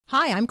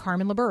Hi, I'm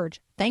Carmen LaBerge.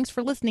 Thanks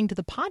for listening to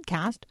the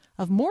podcast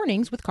of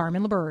Mornings with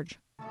Carmen LaBerge.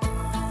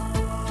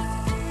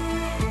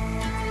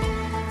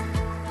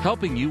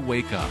 Helping you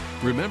wake up,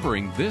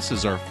 remembering this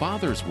is our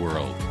Father's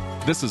world.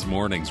 This is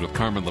Mornings with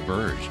Carmen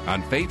LaBerge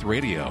on Faith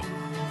Radio. If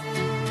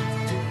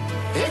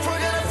we're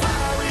gonna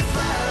fly, we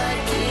fly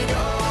like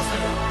eagles.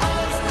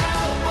 Arms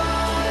out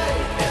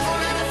wide. If we're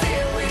gonna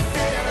fear, we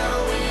fear no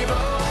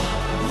evil.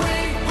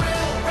 We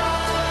will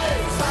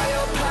rise. By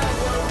your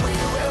power, we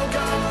will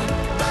go.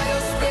 By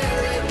your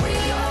spirit, we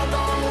are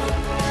bold.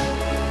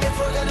 If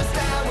we're gonna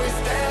stand, we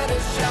stand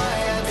as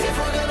giants. If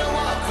we're gonna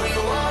walk, we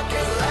walk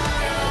as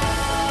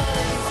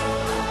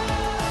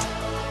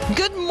lions.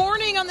 Good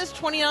morning on this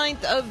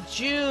 29th of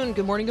June.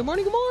 Good morning, good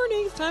morning, good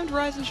morning. It's time to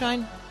rise and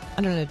shine.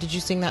 I don't know. Did you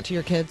sing that to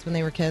your kids when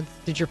they were kids?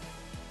 Did your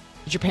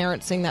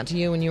parents sing that to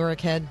you when you were a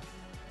kid?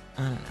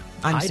 I don't know.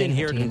 I didn't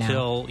hear it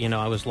until,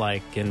 I was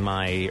like in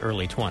my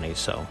early 20s,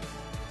 so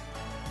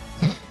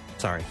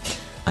sorry.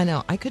 I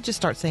know. I could just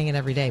start saying it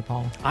every day,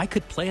 Paul. I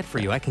could play it for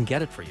you. I can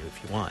get it for you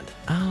if you want.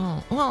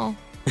 Oh, well,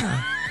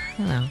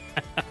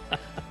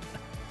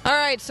 All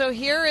right. So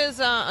here is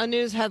a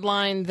news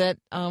headline that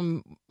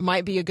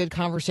might be a good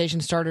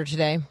conversation starter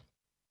today.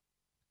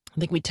 I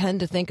think we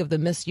tend to think of the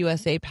Miss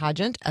USA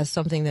pageant as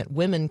something that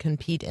women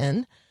compete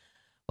in.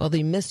 Well,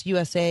 the Miss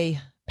USA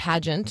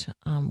pageant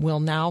will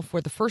now, for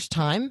the first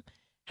time,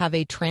 have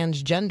a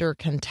transgender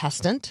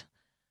contestant.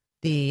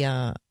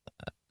 The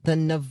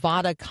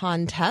Nevada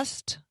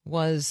contest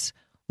was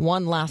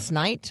won last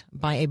night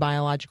by a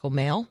biological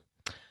male.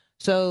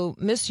 So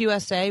Miss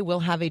USA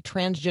will have a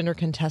transgender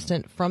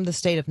contestant from the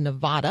state of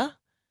Nevada,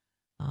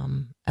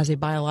 as a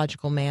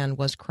biological man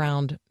was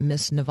crowned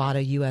Miss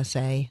Nevada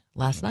USA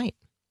last night.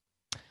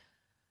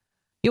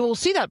 You will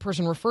see that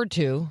person referred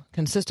to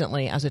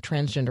consistently as a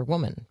transgender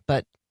woman.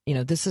 But,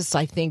 this is,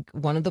 I think,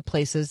 one of the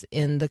places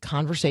in the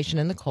conversation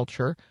and the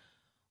culture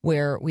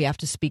where we have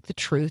to speak the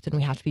truth and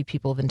we have to be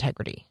people of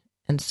integrity.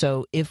 And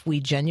so if we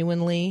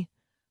genuinely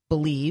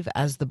believe,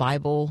 as the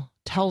Bible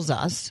tells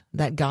us,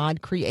 that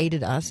God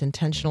created us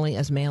intentionally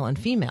as male and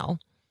female,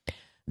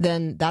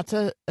 then that's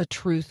a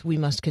truth we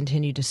must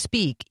continue to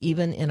speak,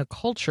 even in a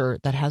culture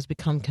that has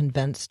become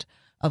convinced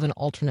of an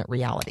alternate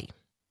reality.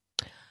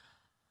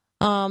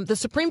 The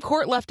Supreme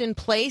Court left in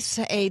place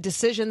a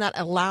decision that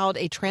allowed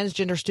a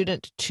transgender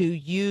student to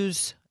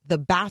use the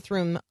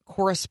bathroom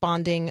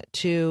corresponding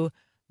to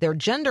their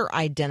gender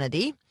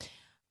identity.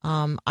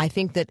 I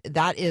think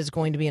that is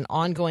going to be an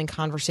ongoing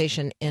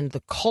conversation in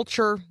the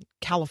culture.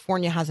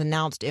 California has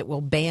announced it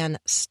will ban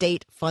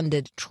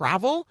state-funded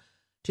travel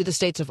to the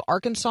states of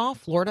Arkansas,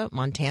 Florida,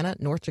 Montana,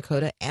 North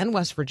Dakota, and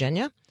West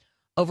Virginia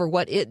over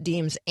what it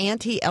deems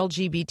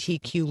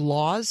anti-LGBTQ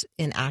laws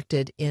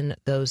enacted in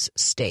those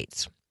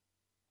states.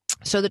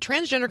 So the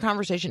transgender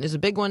conversation is a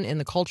big one in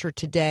the culture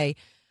today.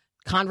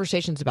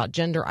 Conversations about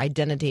gender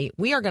identity.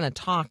 We are going to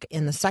talk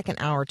in the second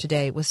hour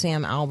today with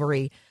Sam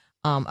Albury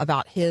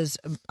about his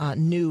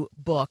new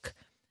book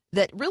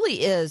that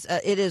really is,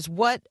 it is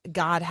what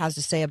God has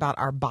to say about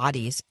our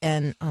bodies.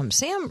 And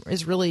Sam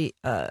is really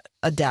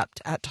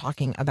adept at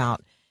talking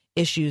about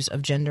issues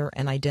of gender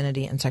and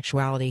identity and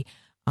sexuality.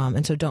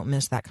 And so don't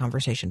miss that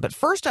conversation. But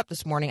first up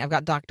this morning, I've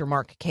got Dr.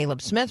 Mark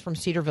Caleb Smith from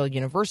Cedarville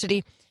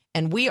University.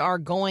 And we are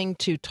going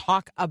to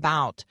talk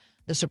about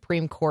the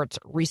Supreme Court's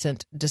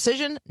recent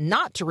decision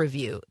not to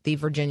review the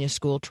Virginia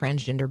school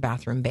transgender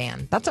bathroom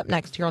ban. That's up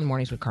next here on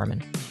Mornings with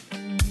Carmen.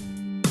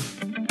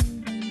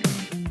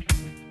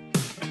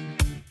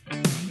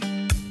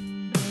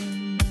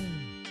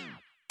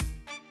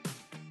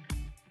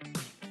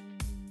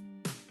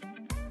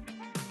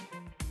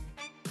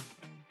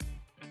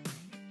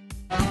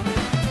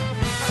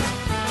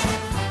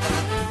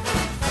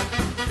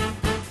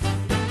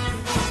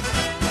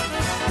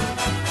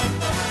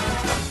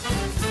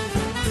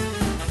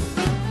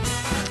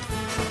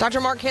 Dr.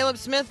 Mark Caleb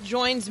Smith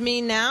joins me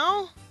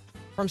now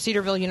from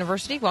Cedarville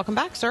University. Welcome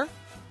back, sir.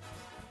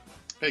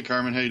 Hey,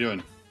 Carmen. How you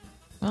doing?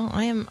 Well,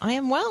 I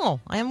am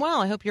well. I am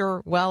well. I hope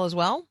you're well as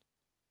well.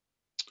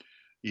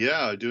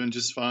 Yeah, doing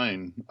just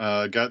fine.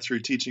 Got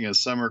through teaching a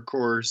summer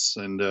course,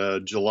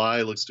 and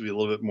July looks to be a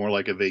little bit more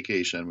like a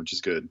vacation, which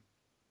is good.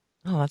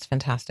 Oh, that's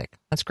fantastic.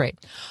 That's great.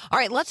 All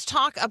right, let's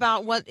talk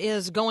about what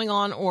is going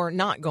on or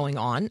not going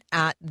on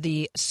at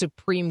the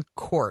Supreme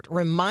Court.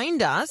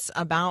 Remind us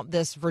about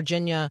this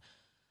Virginia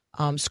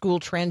school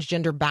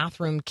transgender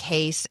bathroom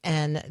case,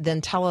 and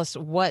then tell us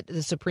what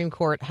the Supreme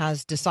Court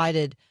has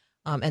decided,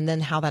 and then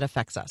how that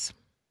affects us.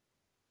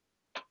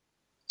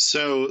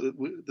 So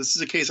this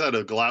is a case out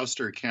of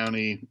Gloucester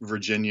County,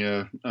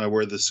 Virginia,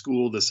 where the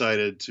school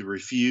decided to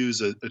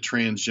refuse a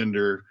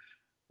transgender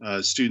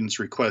student's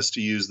request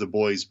to use the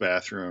boys'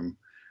 bathroom.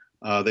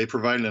 They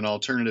provided an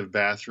alternative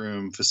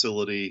bathroom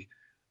facility.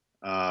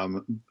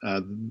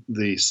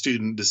 The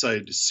student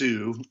decided to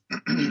sue.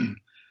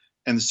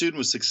 And the student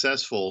was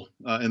successful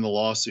in the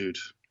lawsuit.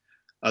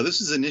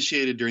 This was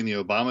initiated during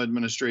the Obama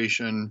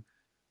administration.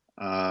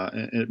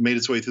 And it made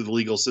its way through the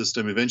legal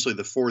system. Eventually,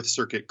 the Fourth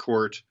Circuit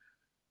Court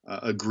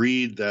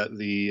agreed that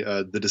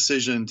the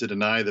decision to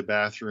deny the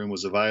bathroom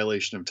was a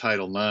violation of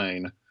Title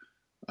IX,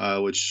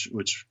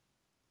 which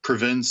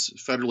prevents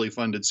federally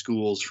funded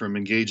schools from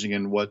engaging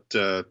in what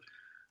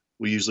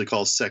we usually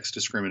call sex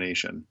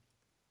discrimination.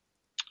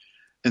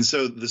 And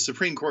so the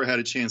Supreme Court had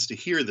a chance to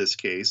hear this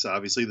case.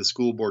 Obviously, the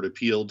school board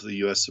appealed to the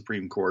U.S.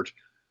 Supreme Court,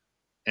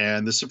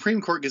 and the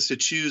Supreme Court gets to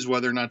choose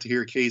whether or not to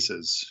hear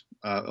cases.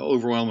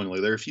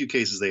 Overwhelmingly, there are a few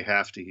cases they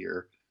have to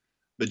hear,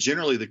 but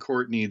generally the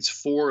court needs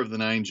 4 of the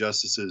 9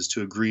 justices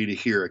to agree to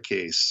hear a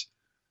case.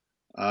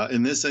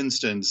 In this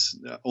instance,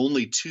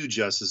 only 2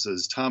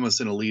 justices, Thomas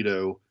and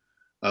Alito,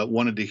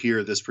 wanted to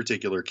hear this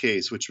particular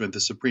case, which meant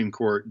the Supreme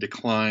Court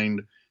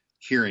declined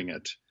hearing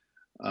it.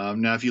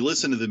 Now, if you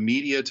listen to the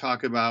media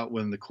talk about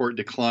when the court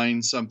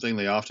declines something,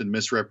 they often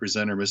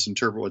misrepresent or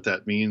misinterpret what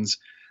that means.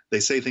 They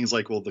say things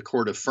like, well, the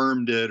court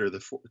affirmed it, or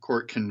the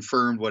court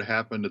confirmed what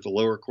happened at the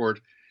lower court.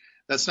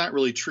 That's not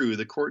really true.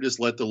 The court just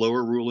let the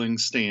lower ruling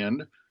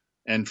stand,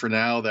 and for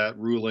now that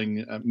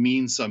ruling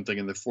means something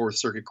in the Fourth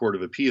Circuit Court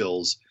of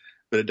Appeals,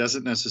 but it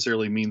doesn't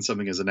necessarily mean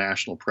something as a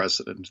national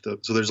precedent.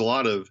 So there's a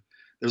lot of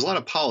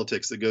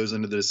politics that goes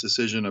into this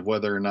decision of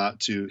whether or not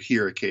to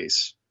hear a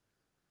case.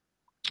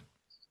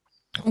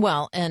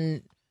 Well,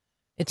 and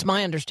it's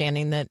my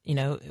understanding that,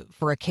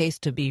 for a case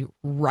to be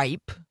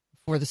ripe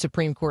for the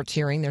Supreme Court's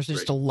hearing, there's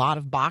just a lot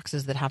of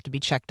boxes that have to be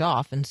checked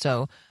off. And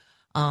so,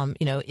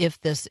 if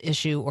this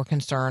issue or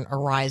concern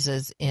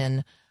arises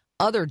in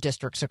other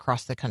districts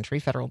across the country,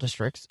 federal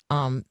districts,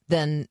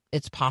 then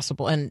it's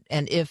possible. And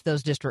if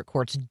those district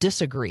courts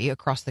disagree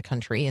across the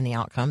country in the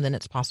outcome, then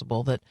it's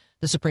possible that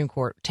the Supreme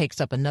Court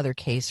takes up another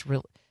case,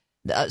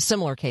 a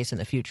similar case in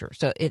the future.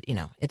 So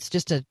it's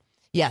just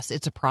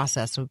it's a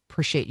process. So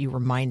appreciate you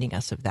reminding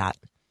us of that.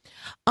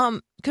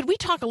 Could we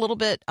talk a little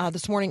bit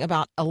this morning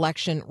about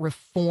election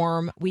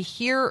reform? We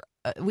hear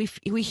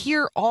we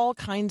hear all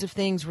kinds of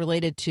things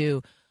related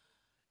to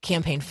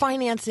campaign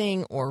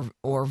financing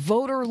or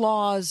voter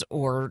laws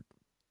or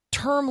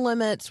term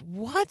limits.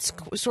 What's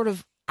sort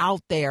of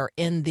out there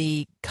in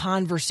the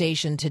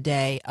conversation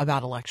today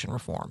about election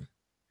reform?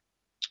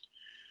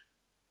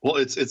 Well,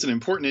 it's an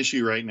important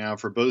issue right now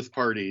for both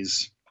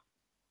parties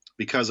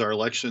because our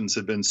elections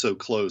have been so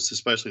close,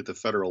 especially at the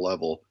federal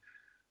level.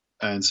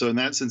 And so in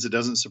that sense, it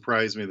doesn't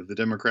surprise me that the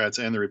Democrats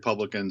and the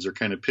Republicans are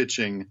kind of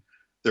pitching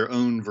their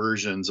own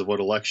versions of what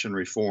election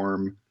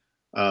reform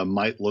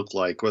might look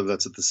like, whether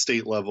that's at the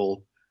state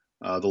level,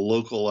 the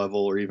local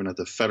level, or even at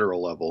the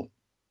federal level.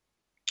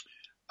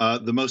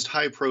 The most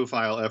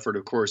high-profile effort,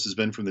 of course, has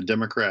been from the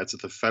Democrats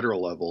at the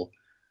federal level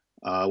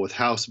with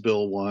House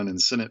Bill 1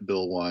 and Senate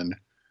Bill 1,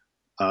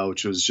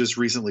 which was just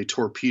recently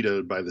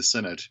torpedoed by the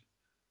Senate.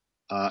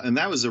 And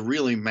that was a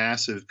really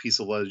massive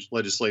piece of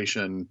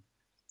legislation,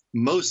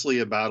 mostly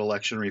about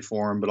election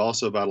reform, but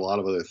also about a lot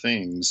of other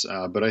things.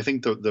 But I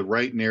think the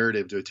right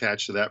narrative to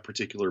attach to that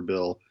particular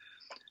bill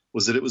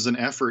was that it was an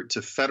effort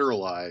to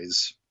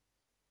federalize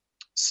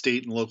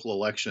state and local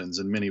elections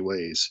in many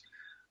ways.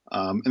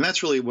 And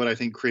that's really what I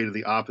think created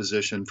the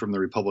opposition from the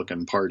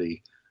Republican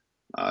Party.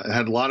 It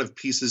had a lot of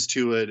pieces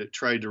to it. It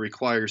tried to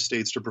require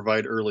states to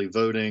provide early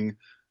voting.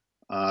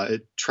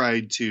 It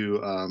tried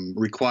to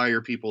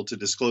require people to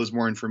disclose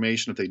more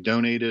information if they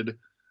donated,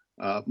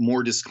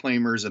 more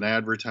disclaimers and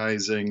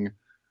advertising.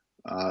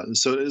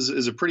 So it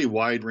is a pretty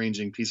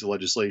wide-ranging piece of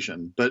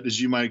legislation. But as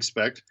you might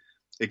expect,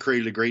 it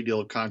created a great deal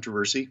of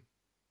controversy.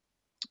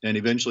 And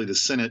eventually the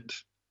Senate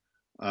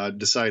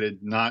decided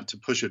not to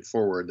push it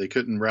forward. They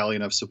couldn't rally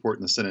enough support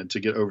in the Senate to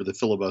get over the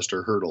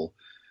filibuster hurdle.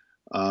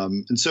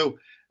 And so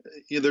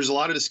there's a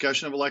lot of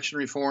discussion of election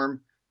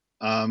reform.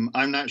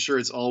 I'm not sure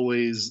it's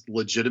always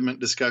legitimate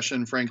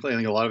discussion, frankly. I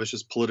think a lot of it's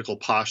just political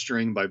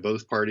posturing by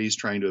both parties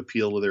trying to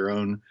appeal to their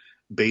own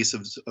base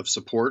of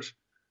support.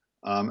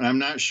 And I'm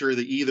not sure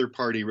that either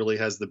party really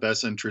has the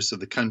best interests of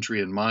the country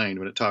in mind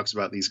when it talks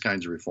about these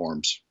kinds of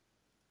reforms.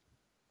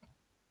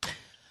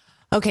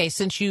 Okay,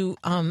 since you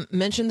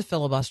mentioned the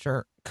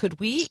filibuster, could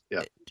we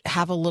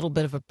have a little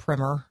bit of a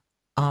primer?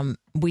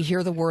 We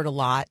hear the word a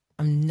lot.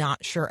 I'm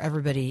not sure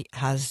everybody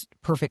has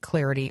perfect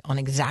clarity on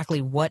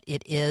exactly what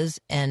it is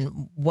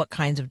and what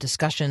kinds of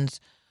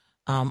discussions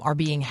are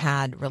being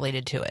had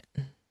related to it.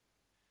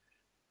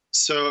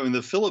 So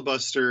the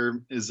filibuster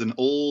is an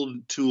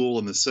old tool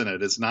in the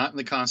Senate. It's not in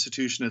the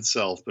Constitution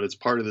itself, but it's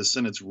part of the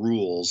Senate's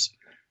rules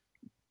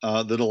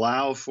that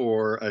allow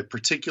for a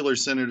particular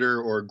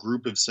senator or a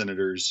group of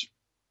senators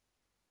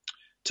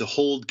to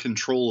hold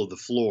control of the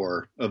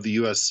floor of the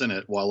U.S.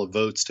 Senate while a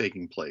vote's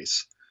taking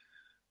place.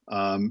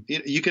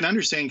 You can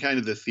understand kind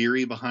of the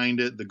theory behind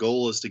it. The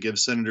goal is to give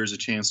senators a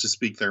chance to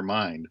speak their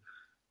mind,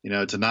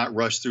 to not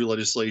rush through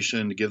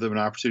legislation, to give them an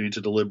opportunity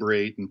to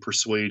deliberate and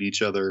persuade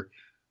each other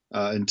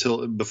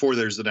before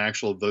there's an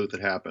actual vote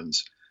that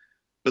happens.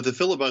 But the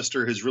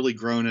filibuster has really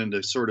grown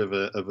into sort of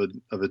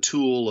a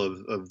tool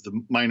of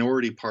the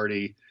minority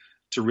party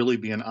to really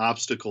be an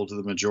obstacle to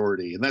the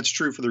majority. And that's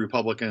true for the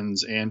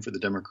Republicans and for the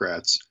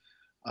Democrats.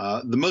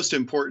 The most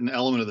important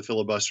element of the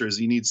filibuster is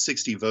you need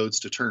 60 votes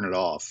to turn it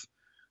off.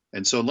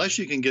 And so unless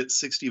you can get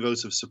 60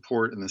 votes of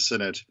support in the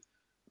Senate,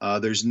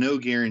 there's no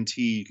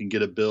guarantee you can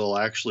get a bill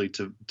actually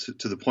to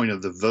the point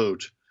of the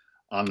vote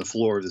on the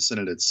floor of the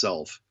Senate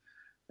itself.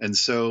 And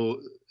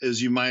so,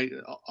 as you might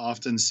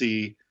often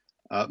see,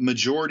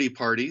 majority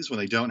parties, when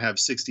they don't have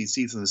 60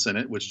 seats in the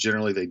Senate, which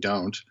generally they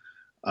don't,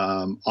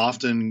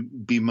 often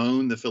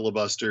bemoan the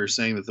filibuster,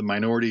 saying that the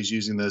minority is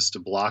using this to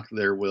block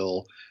their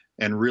will,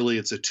 and really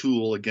it's a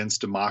tool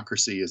against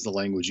democracy is the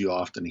language you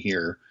often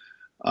hear.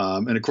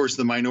 And of course,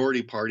 the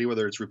minority party,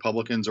 whether it's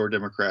Republicans or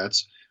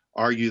Democrats,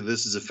 argue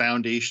this is a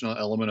foundational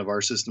element of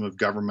our system of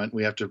government.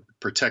 We have to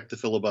protect the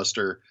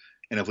filibuster,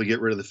 and if we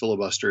get rid of the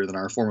filibuster, then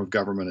our form of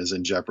government is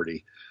in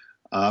jeopardy.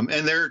 And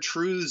there are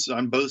truths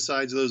on both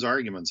sides of those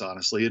arguments,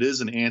 honestly. It is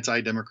an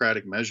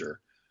anti-democratic measure.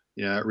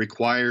 It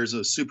requires a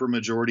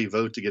supermajority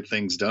vote to get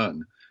things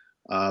done.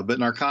 But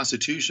in our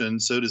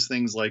Constitution, so does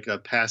things like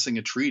passing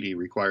a treaty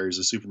requires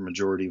a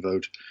supermajority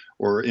vote,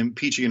 or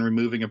impeaching and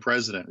removing a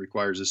president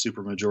requires a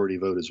supermajority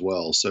vote as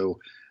well. So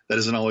that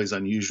isn't always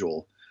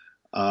unusual.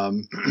 At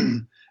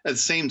the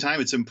same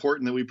time, it's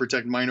important that we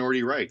protect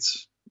minority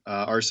rights.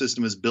 Our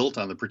system is built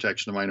on the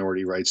protection of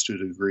minority rights to a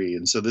degree.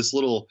 And so this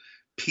little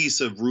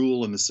piece of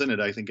rule in the Senate,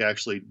 I think,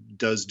 actually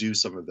does do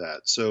some of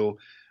that. So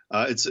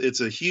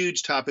it's a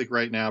huge topic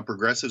right now.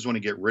 Progressives want to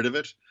get rid of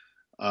it.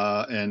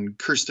 And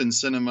Kyrsten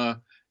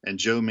Sinema and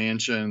Joe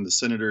Manchin, the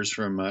senators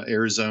from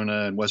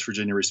Arizona and West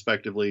Virginia,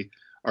 respectively,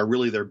 are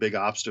really their big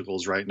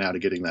obstacles right now to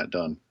getting that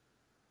done.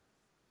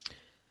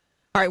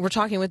 All right, we're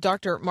talking with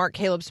Dr. Mark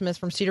Caleb Smith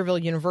from Cedarville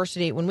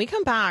University. When we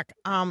come back,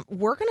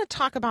 we're going to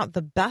talk about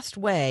the best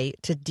way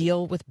to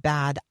deal with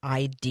bad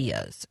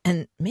ideas.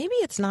 And maybe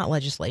it's not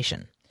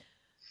legislation.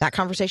 That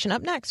conversation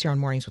up next here on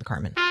Mornings with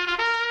Carmen.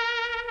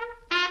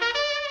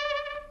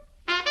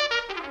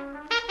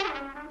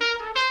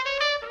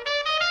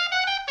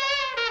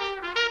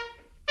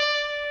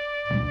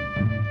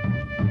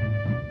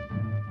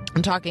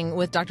 I'm talking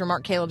with Dr.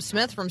 Mark Caleb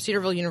Smith from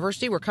Cedarville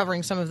University. We're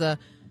covering some of the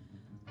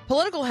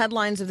political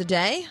headlines of the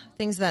day,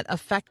 things that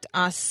affect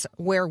us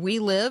where we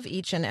live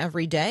each and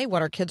every day,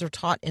 what our kids are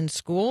taught in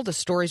school, the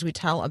stories we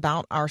tell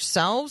about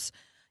ourselves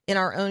in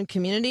our own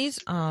communities.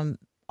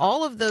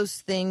 All of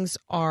those things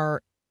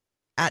are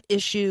at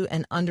issue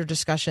and under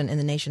discussion in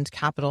the nation's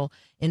capital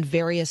in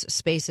various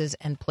spaces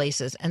and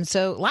places. And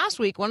so last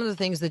week, one of the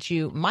things that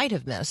you might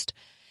have missed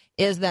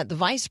is that the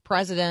vice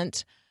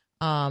president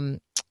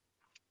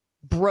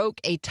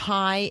broke a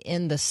tie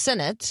in the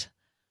Senate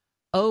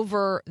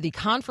over the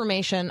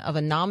confirmation of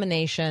a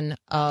nomination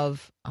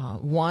of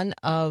one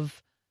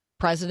of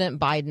President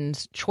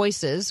Biden's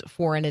choices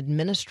for an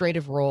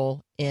administrative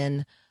role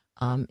in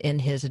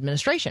his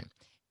administration.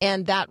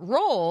 And that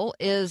role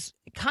is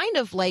kind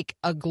of like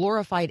a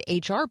glorified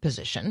HR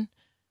position,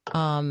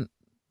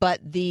 but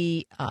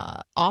the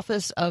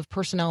Office of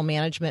Personnel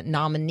Management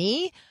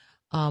nominee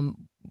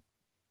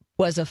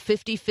was a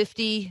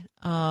 50-50,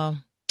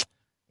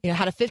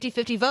 had a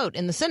 50-50 vote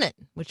in the Senate,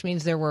 which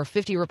means there were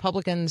 50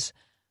 Republicans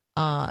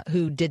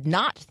who did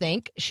not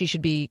think she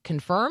should be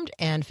confirmed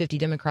and 50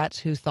 Democrats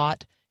who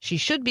thought she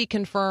should be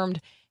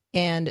confirmed,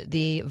 and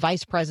the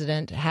vice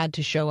president had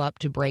to show up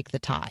to break the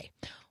tie.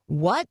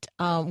 What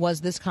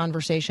was this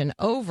conversation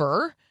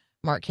over,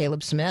 Mark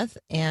Caleb Smith,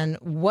 and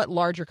what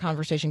larger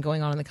conversation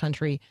going on in the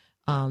country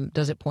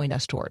does it point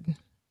us toward?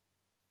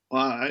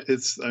 Well,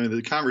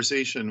 the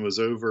conversation was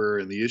over,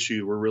 and the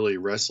issue we're really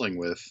wrestling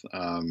with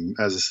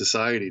as a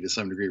society to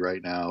some degree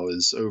right now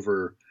is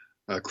over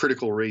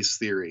critical race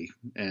theory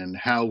and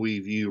how we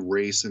view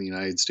race in the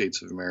United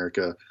States of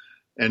America,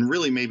 and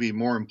really maybe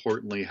more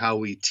importantly, how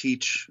we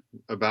teach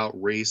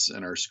about race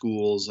in our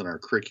schools and our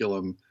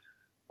curriculum,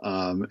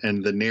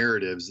 and the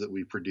narratives that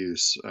we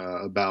produce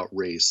about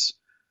race.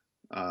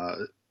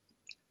 I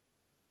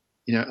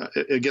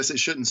guess it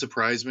shouldn't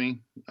surprise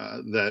me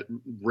that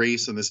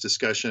race in this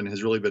discussion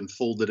has really been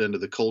folded into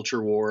the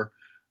culture war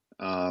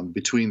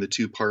between the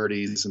two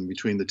parties and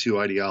between the two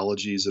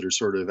ideologies that are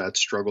sort of at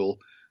struggle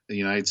in the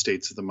United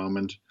States at the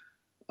moment.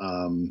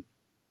 And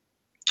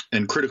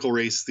critical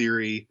race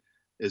theory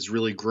is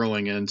really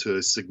growing into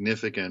a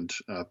significant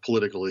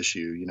political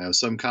issue.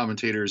 Some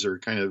commentators are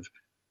kind of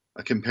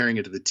comparing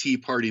it to the Tea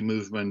Party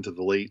movement of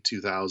the late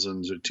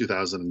 2000s or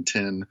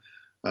 2010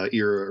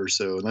 era or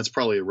so, and that's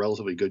probably a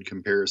relatively good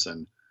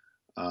comparison.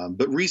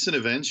 But recent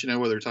events,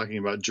 whether they're talking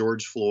about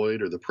George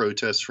Floyd or the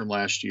protests from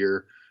last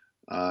year,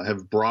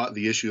 have brought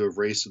the issue of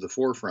race to the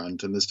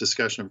forefront, and this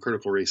discussion of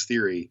critical race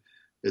theory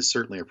is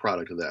certainly a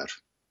product of that.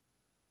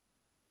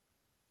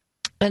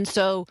 And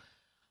so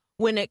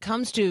when it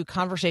comes to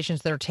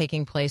conversations that are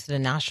taking place at a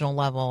national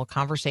level,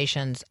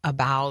 conversations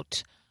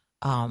about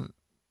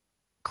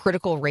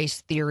critical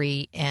race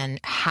theory and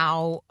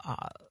how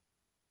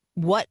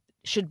what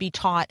should be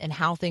taught and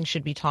how things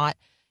should be taught,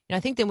 I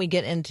think then we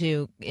get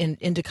into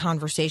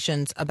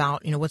conversations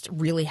about what's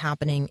really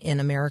happening in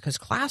America's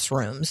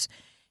classrooms,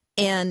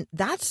 and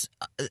that's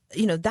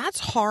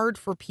hard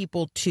for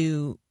people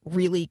to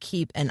really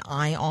keep an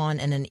eye on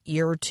and an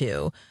ear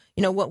to.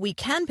 What we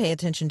can pay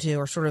attention to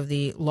are sort of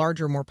the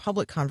larger, more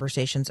public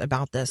conversations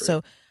about this.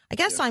 So I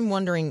guess I'm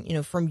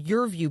wondering, from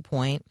your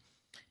viewpoint,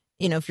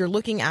 if you're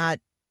looking at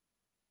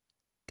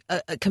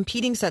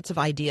competing sets of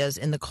ideas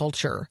in the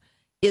culture,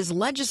 is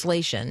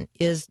legislation,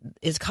 is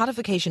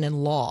codification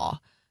in law,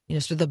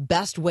 sort of the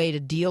best way to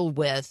deal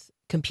with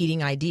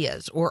competing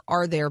ideas, or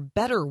are there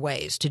better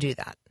ways to do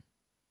that?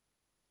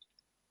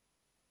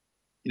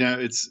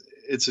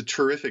 It's a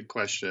terrific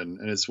question,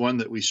 and it's one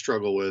that we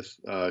struggle with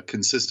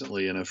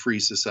consistently in a free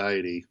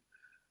society.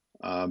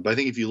 But I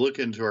think if you look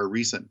into our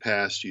recent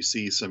past, you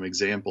see some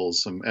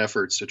examples, some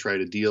efforts to try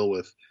to deal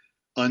with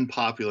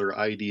unpopular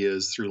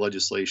ideas through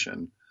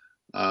legislation.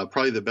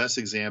 Probably the best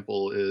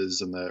example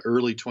is in the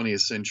early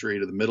 20th century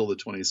to the middle of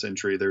the 20th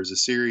century, there was a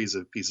series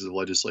of pieces of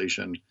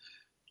legislation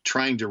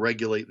trying to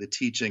regulate the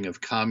teaching of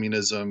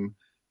communism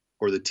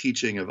or the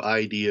teaching of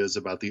ideas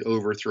about the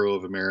overthrow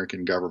of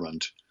American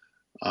government.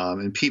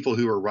 And people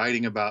who were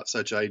writing about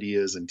such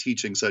ideas and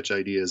teaching such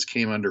ideas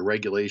came under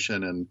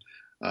regulation and,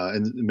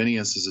 in many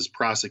instances,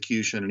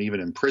 prosecution and even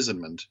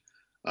imprisonment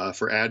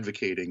for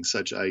advocating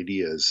such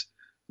ideas.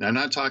 Now, I'm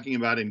not talking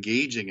about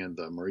engaging in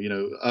them or,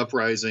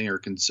 uprising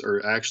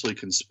or actually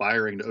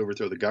conspiring to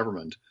overthrow the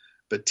government,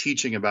 but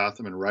teaching about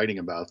them and writing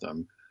about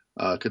them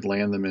could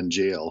land them in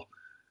jail.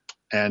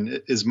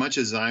 And as much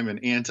as I'm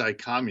an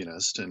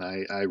anti-communist and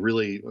I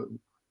really,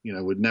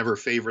 would never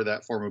favor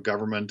that form of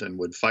government and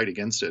would fight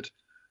against it,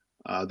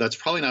 that's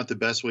probably not the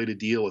best way to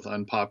deal with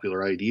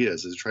unpopular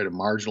ideas, is to try to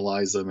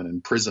marginalize them and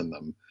imprison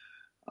them.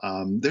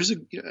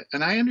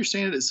 And I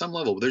understand it at some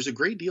level, but there's a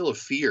great deal of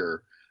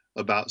fear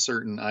about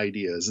certain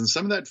ideas, and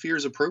some of that fear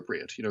is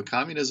appropriate.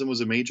 Communism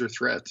was a major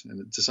threat,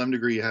 and to some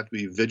degree you have to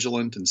be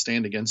vigilant and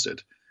stand against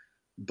it.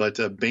 But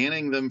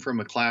banning them from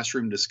a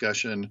classroom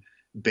discussion,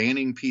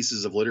 banning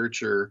pieces of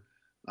literature,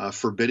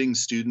 forbidding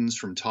students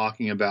from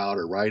talking about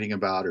or writing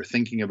about or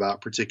thinking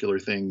about particular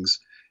things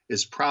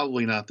is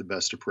probably not the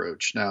best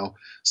approach. Now,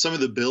 some of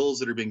the bills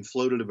that are being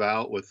floated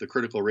about with the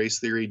critical race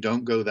theory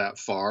don't go that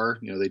far.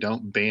 They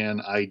don't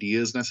ban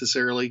ideas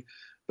necessarily,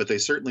 but they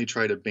certainly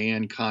try to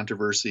ban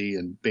controversy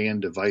and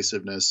ban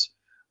divisiveness,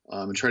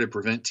 and try to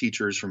prevent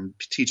teachers from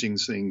teaching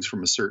things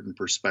from a certain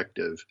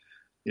perspective.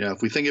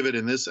 If we think of it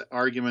in this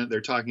argument,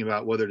 they're talking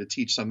about whether to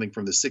teach something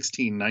from the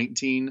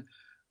 1619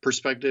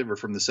 perspective or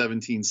from the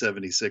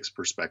 1776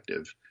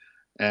 perspective.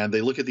 And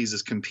they look at these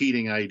as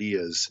competing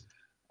ideas.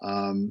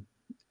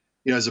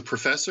 As a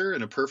professor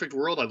in a perfect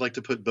world, I'd like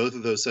to put both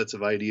of those sets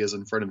of ideas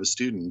in front of a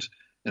student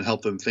and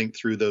help them think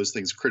through those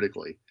things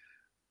critically.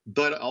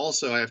 But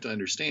also I have to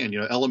understand,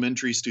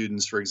 elementary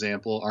students, for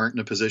example, aren't in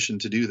a position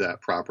to do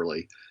that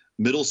properly.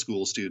 Middle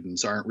school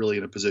students aren't really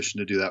in a position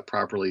to do that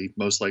properly,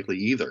 most likely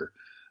either.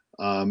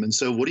 And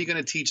so what are you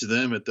going to teach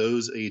them at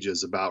those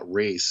ages about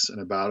race and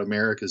about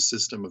America's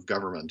system of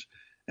government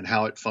and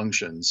how it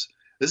functions?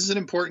 This is an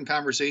important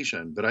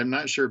conversation, but I'm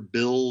not sure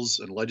bills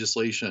and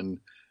legislation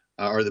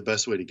are the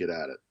best way to get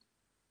at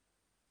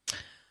it.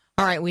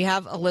 All right. We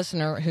have a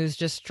listener who's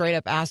just straight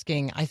up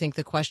asking, I think,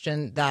 the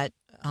question that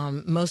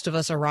most of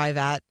us arrive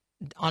at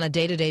on a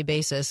day-to-day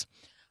basis.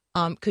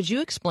 Could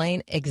you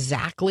explain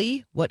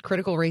exactly what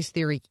critical race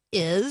theory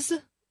is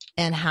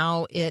and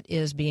how it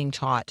is being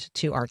taught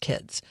to our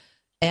kids?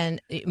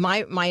 And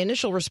my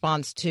initial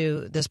response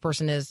to this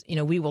person is,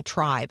 we will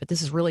try, but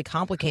this is really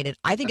complicated.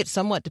 I think it's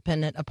somewhat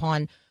dependent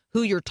upon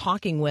who you're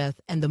talking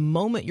with and the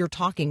moment you're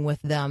talking with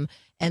them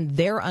and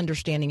their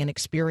understanding and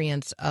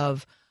experience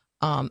of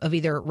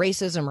either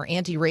racism or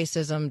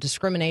anti-racism,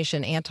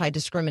 discrimination,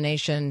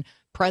 anti-discrimination,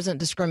 present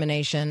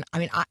discrimination. I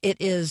mean, it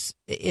is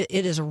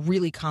a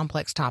really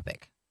complex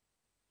topic.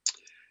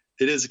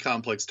 It is a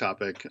complex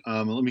topic.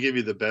 Let me give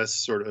you the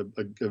best sort of,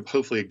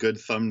 hopefully a good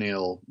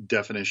thumbnail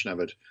definition of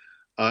it.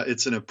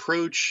 It's an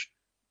approach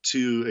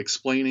to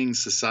explaining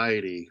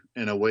society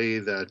in a way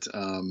that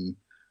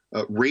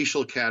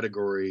racial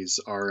categories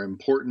are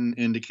important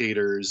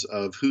indicators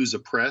of who's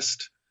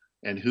oppressed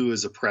and who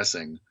is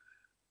oppressing.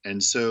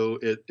 And so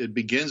it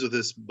begins with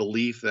this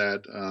belief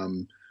that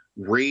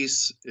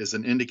race is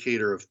an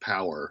indicator of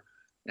power.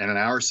 And in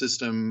our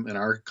system, in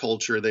our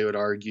culture, they would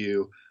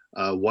argue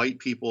white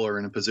people are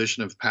in a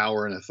position of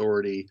power and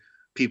authority.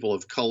 People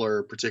of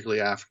color,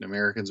 particularly African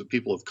Americans, but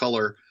people of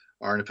color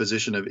are in a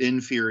position of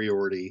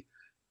inferiority.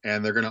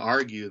 And they're going to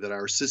argue that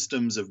our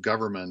systems of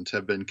government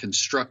have been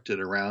constructed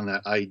around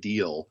that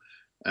ideal.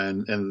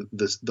 And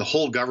the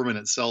whole government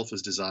itself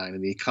is designed,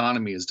 and the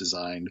economy is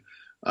designed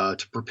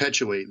to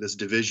perpetuate this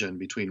division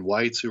between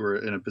whites who are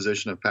in a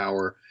position of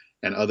power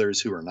and others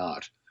who are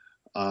not.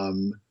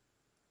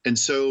 And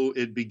so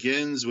it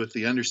begins with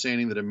the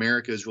understanding that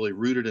America is really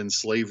rooted in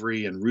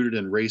slavery and rooted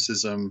in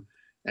racism,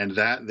 and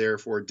that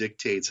therefore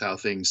dictates how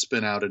things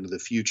spin out into the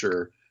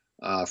future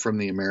from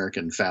the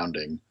American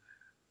founding.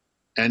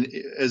 And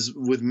as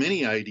with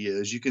many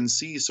ideas, you can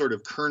see sort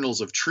of kernels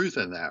of truth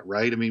in that,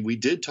 right? I mean, we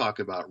did talk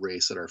about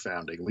race at our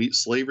founding.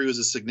 Slavery was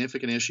a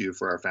significant issue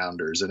for our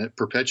founders, and it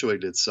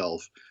perpetuated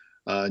itself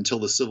until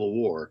the Civil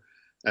War.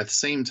 At the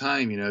same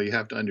time, you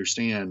have to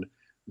understand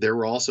there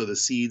were also the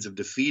seeds of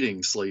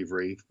defeating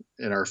slavery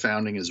in our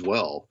founding as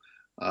well.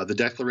 The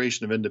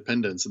Declaration of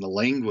Independence and the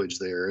language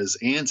there is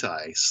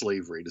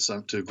anti-slavery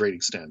to a great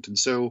extent. And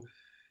so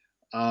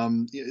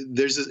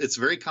It's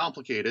very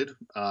complicated,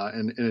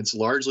 and it's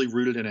largely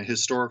rooted in a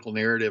historical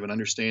narrative and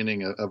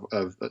understanding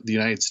of the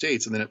United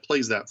States, and then it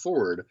plays that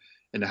forward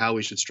into how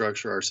we should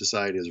structure our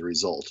society as a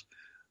result.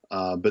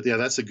 But yeah,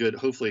 that's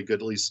hopefully a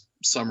good at least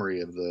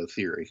summary of the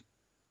theory.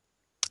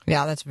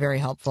 Yeah, that's very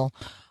helpful.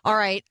 All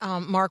right,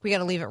 Mark, we got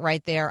to leave it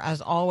right there.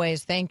 As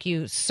always, thank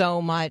you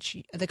so much.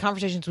 The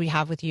conversations we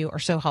have with you are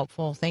so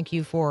helpful. Thank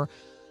you for,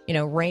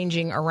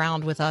 ranging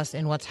around with us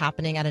in what's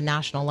happening at a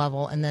national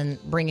level and then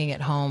bringing it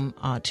home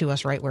to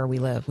us right where we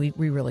live. We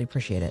really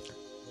appreciate it.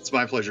 It's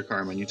my pleasure,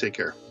 Carmen. You take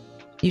care.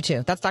 You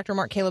too. That's Dr.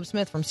 Mark Caleb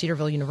Smith from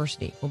Cedarville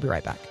University. We'll be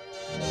right back.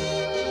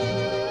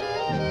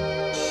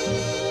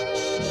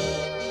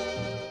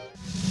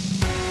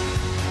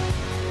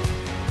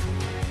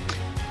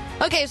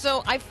 Okay,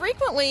 so I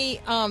frequently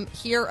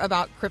hear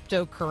about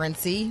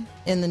cryptocurrency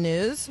in the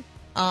news,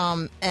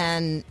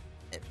 and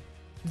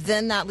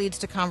then that leads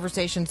to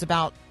conversations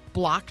about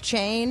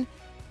blockchain,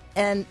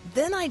 and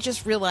then I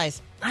just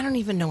realize I don't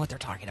even know what they're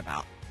talking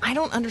about. I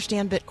don't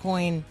understand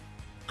Bitcoin.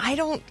 I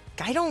don't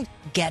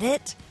get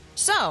it.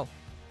 So,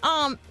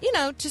 to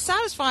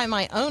satisfy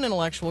my own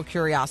intellectual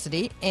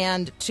curiosity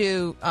and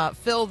to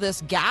fill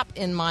this gap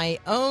in my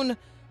own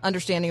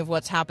understanding of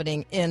what's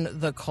happening in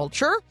the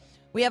culture,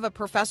 we have a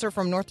professor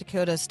from North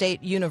Dakota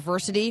State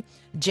University,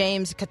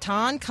 James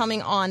Catan,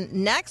 coming on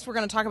next. We're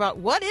going to talk about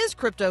what is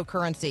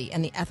cryptocurrency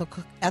and the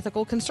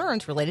ethical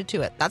concerns related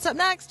to it. That's up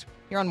next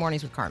here on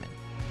Mornings with Carmen.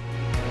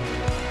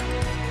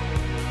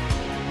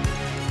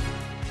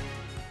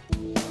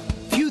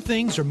 Few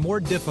things are more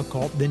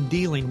difficult than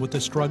dealing with a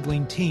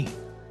struggling teen.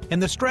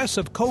 And the stress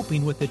of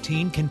coping with a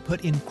teen can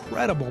put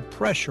incredible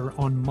pressure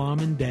on mom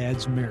and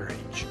dad's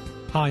marriage.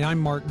 Hi, I'm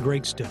Mark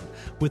Gregston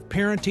with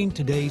Parenting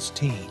Today's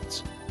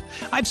Teens.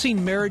 I've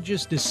seen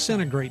marriages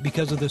disintegrate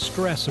because of the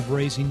stress of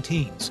raising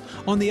teens.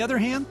 On the other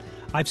hand,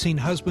 I've seen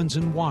husbands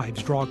and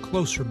wives draw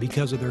closer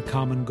because of their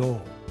common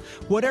goal.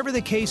 Whatever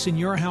the case in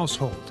your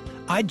household,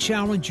 I'd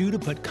challenge you to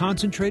put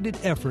concentrated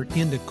effort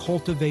into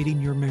cultivating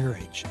your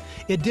marriage.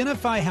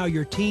 Identify how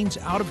your teen's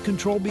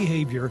out-of-control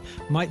behavior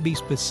might be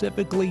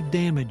specifically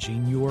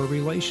damaging your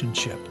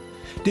relationship.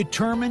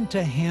 Determine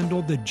to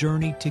handle the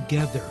journey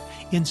together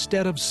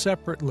instead of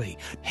separately.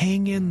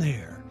 Hang in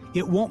there.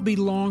 It won't be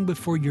long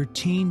before your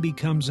teen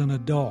becomes an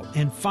adult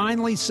and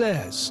finally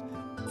says,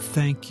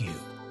 thank you.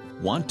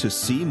 Want to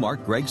see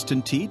Mark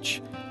Gregston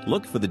teach?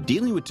 Look for the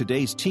Dealing with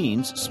Today's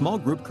Teens small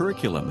group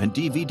curriculum and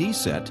DVD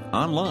set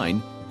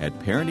online at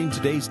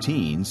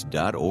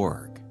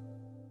parentingtodaysteens.org.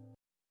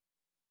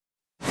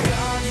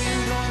 God,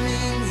 you don't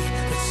need me,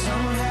 but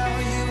somehow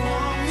you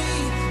want me.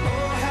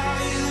 Oh, how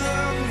you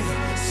love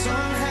me.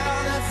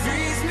 Somehow that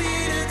frees me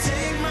to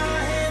take my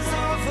hands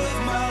off of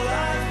my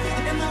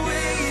life and the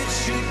way it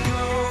should go.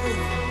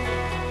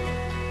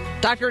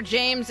 Dr.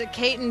 James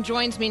Catan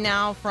joins me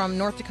now from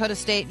North Dakota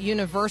State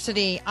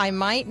University. I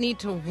might need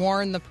to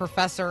warn the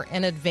professor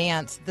in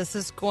advance. This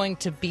is going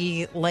to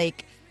be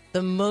like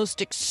the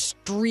most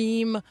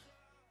extreme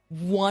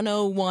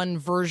 101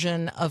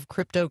 version of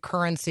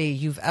cryptocurrency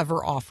you've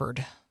ever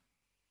offered.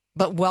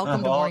 But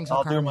welcome to Mornings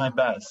with Carmen. I'll do my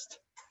best.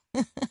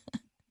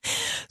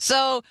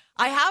 So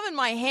I have in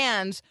my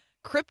hands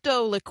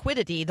Crypto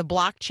Liquidity, the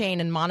blockchain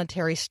and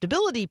monetary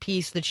stability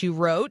piece that you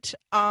wrote.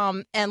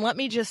 And let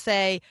me just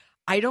say,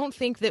 I don't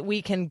think that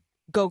we can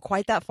go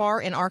quite that far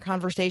in our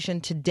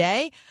conversation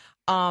today.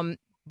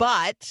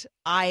 But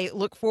I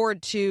look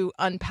forward to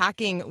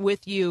unpacking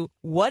with you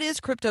what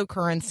is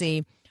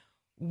cryptocurrency.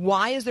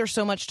 Why is there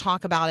so much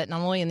talk about it,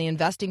 not only in the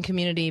investing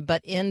community,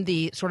 but in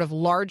the sort of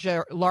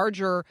larger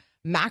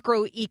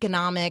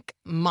macroeconomic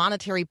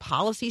monetary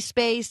policy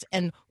space?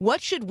 And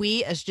what should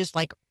we, as just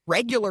like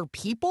regular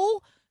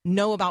people,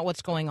 know about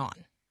what's going on?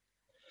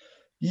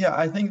 Yeah,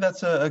 I think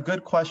that's a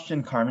good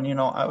question, Carmen.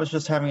 I was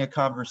just having a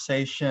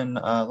conversation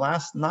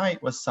last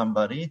night with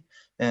somebody,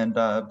 and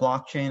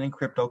blockchain and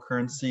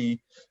cryptocurrency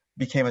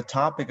became a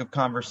topic of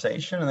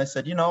conversation. And they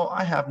said,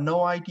 I have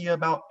no idea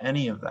about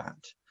any of that.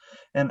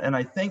 And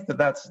I think that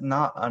that's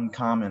not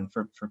uncommon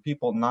for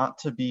people not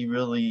to be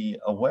really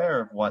aware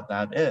of what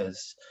that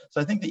is.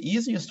 So I think the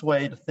easiest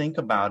way to think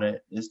about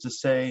it is to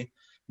say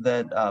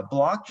that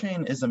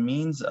blockchain is a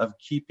means of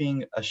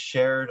keeping a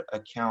shared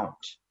account.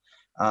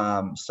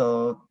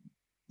 So,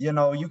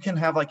 you can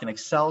have like an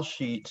Excel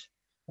sheet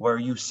where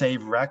you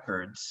save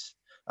records,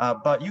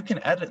 but you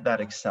can edit that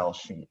Excel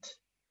sheet.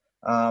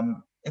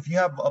 If you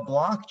have a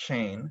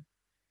blockchain,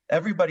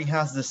 everybody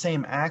has the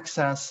same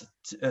access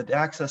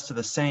to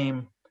the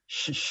same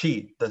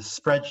sheet, the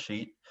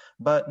spreadsheet,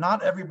 but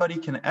not everybody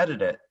can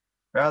edit it.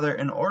 Rather,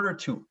 in order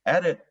to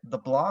edit the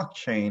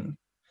blockchain,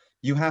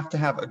 you have to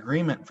have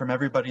agreement from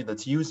everybody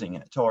that's using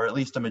it, or at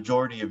least a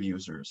majority of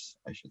users,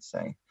 I should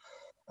say.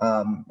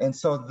 And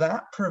so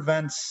that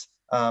prevents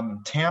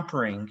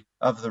tampering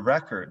of the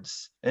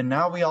records. And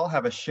now we all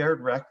have a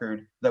shared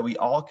record that we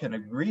all can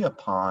agree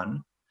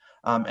upon.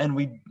 And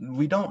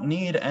we don't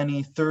need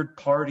any third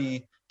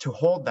party to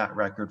hold that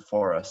record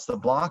for us. The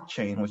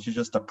blockchain, which is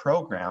just a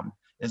program,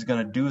 is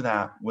going to do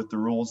that with the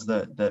rules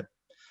that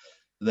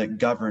that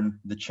govern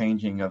the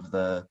changing of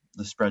the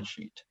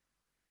spreadsheet.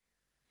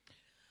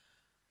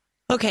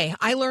 Okay,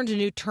 I learned a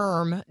new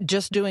term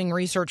just doing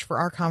research for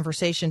our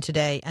conversation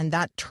today, and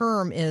that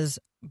term is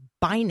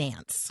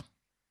Binance.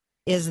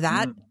 Is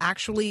that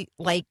actually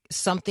like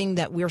something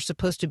that we're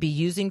supposed to be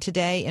using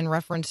today in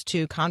reference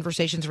to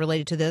conversations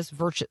related to this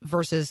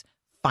versus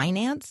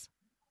finance?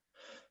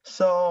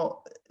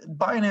 So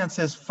Binance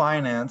is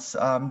finance.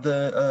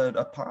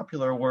 A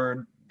popular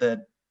word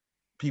that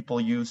people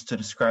use to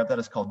describe that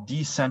is called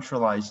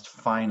decentralized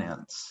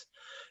finance.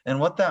 And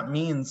what that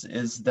means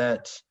is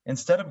that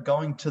instead of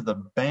going to the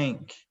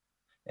bank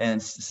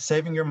and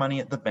saving your money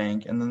at the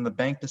bank, and then the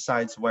bank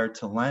decides where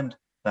to lend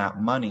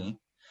that money,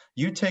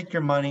 you take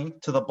your money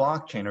to the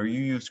blockchain, or you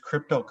use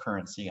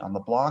cryptocurrency on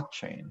the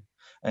blockchain.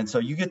 And so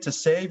you get to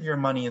save your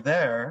money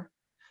there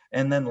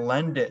and then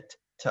lend it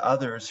to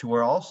others who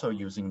are also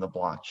using the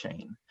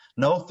blockchain.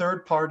 No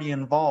third party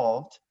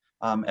involved.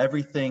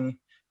 Everything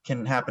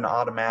can happen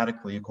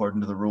automatically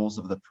according to the rules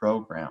of the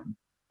program.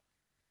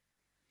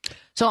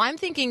 So I'm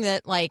thinking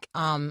that like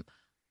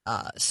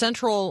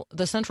central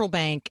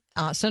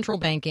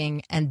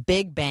banking and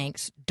big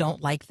banks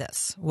don't like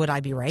this. Would I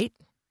be right?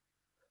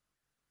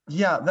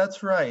 Yeah,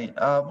 that's right.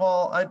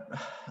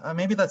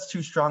 Maybe that's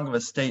too strong of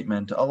a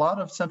statement. A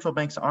lot of central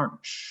banks aren't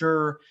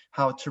sure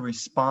how to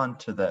respond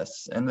to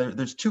this. And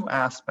there's two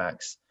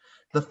aspects.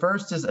 The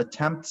first is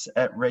attempts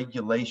at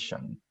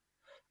regulation.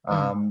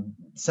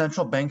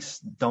 Central banks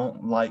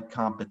don't like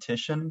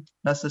competition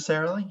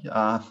necessarily.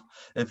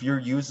 If you're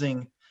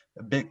using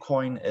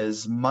Bitcoin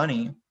as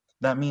money,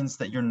 that means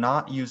that you're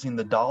not using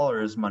the dollar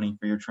as money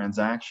for your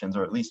transactions,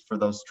 or at least for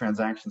those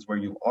transactions where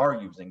you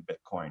are using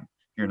Bitcoin.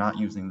 You're not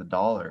using the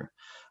dollar.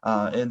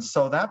 And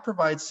so that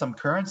provides some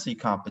currency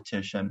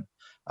competition,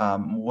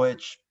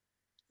 which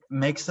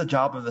makes the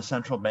job of the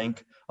central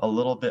bank a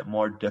little bit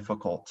more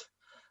difficult.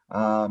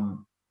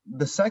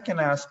 The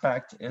second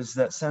aspect is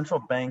that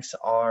central banks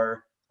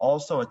are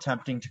also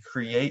attempting to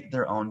create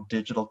their own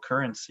digital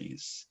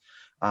currencies.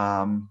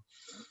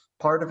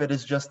 Part of it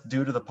is just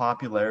due to the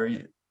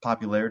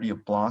popularity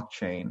of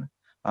blockchain.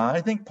 I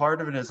think part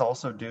of it is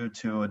also due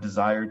to a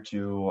desire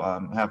to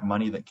have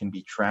money that can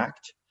be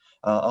tracked.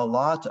 A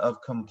lot of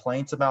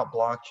complaints about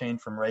blockchain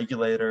from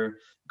regulator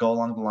go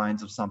along the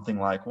lines of something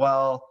like,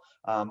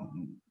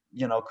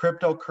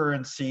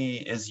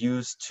 cryptocurrency is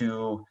used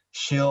to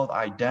shield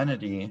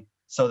identity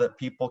so that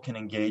people can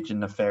engage in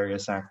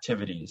nefarious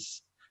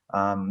activities.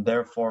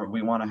 Therefore,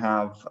 we want to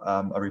have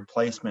a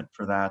replacement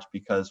for that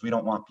because we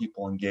don't want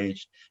people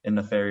engaged in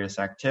nefarious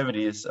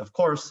activities. Of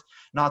course,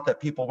 not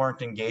that people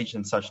weren't engaged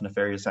in such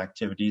nefarious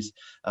activities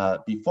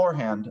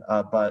beforehand,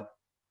 but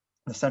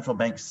the central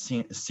bank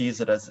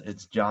sees it as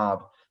its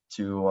job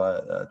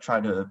to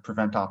try to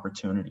prevent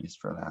opportunities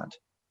for that.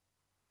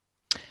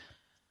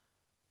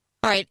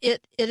 All right.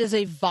 It is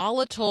a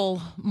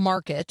volatile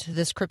market,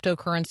 this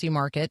cryptocurrency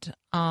market.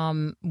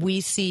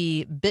 We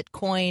see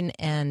Bitcoin,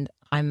 and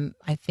I'm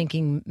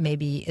thinking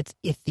maybe it's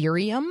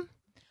Ethereum,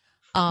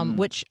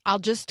 which I'll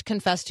just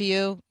confess to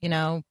you,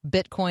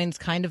 Bitcoin's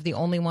kind of the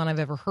only one I've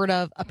ever heard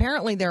of.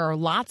 Apparently there are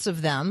lots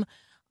of them,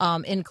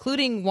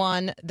 including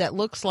one that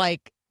looks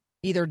like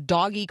either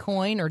Doggy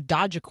Coin or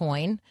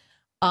Dogecoin,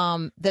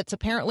 that's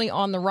apparently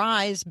on the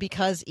rise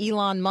because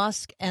Elon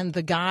Musk and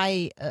the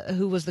guy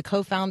who was the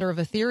co-founder of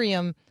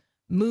Ethereum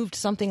moved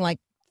something like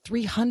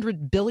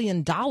 $300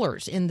 billion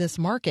in this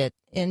market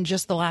in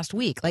just the last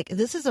week. Like,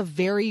 this is a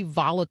very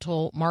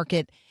volatile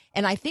market.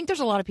 And I think there's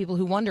a lot of people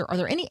who wonder, are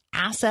there any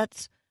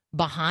assets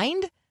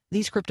behind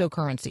these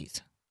cryptocurrencies?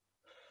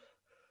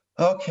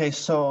 Okay,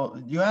 so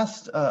you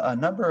asked a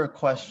number of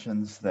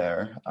questions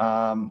there.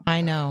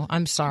 I know.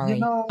 I'm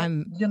sorry.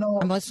 I'm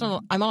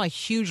on a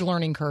huge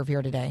learning curve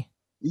here today.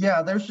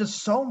 Yeah, there's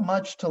just so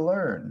much to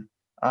learn,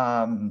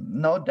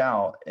 no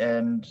doubt.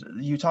 And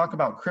you talk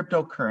about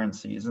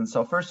cryptocurrencies. And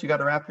so first you got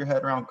to wrap your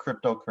head around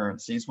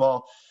cryptocurrencies.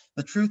 Well,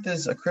 the truth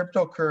is a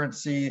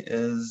cryptocurrency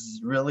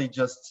is really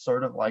just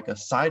sort of like a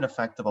side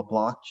effect of a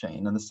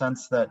blockchain in the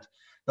sense that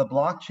the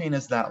blockchain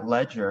is that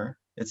ledger.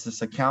 It's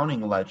this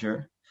accounting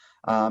ledger.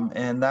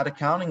 And that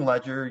accounting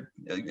ledger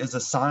is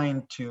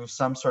assigned to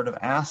some sort of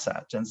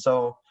asset. And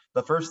so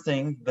the first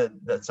thing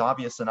that's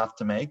obvious enough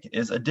to make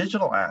is a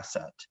digital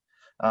asset,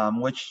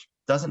 which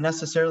doesn't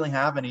necessarily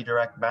have any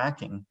direct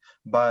backing.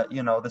 But,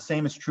 the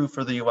same is true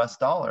for the U.S.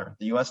 dollar.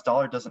 The U.S.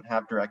 dollar doesn't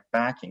have direct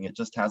backing. It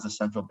just has a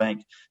central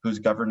bank who's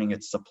governing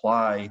its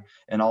supply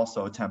and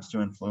also attempts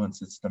to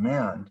influence its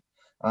demand.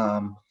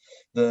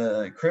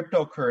 The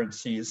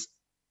cryptocurrencies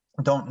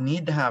don't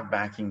need to have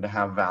backing to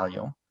have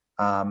value.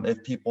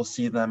 If people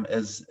see them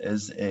as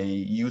a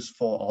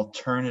useful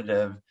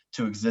alternative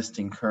to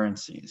existing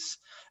currencies.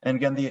 And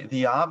again,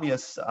 the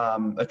obvious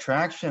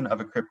attraction of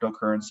a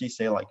cryptocurrency,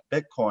 say like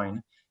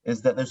Bitcoin,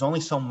 is that there's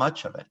only so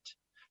much of it.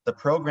 The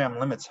program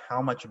limits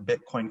how much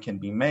Bitcoin can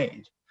be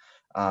made.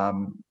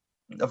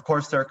 Of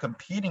course, there are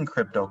competing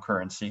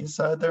cryptocurrencies.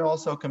 There are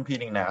also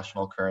competing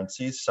national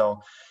currencies. So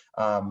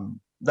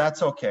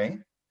that's okay.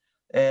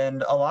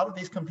 And a lot of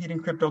these competing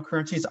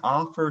cryptocurrencies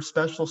offer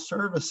special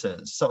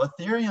services. So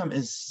Ethereum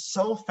is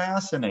so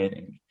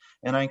fascinating.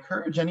 And I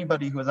encourage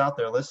anybody who is out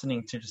there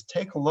listening to just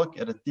take a look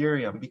at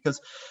Ethereum, because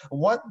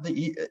what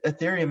the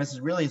Ethereum is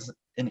really is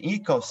an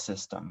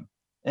ecosystem.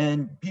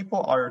 And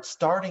people are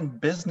starting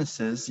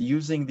businesses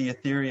using the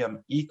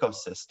Ethereum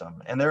ecosystem.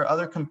 And there are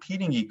other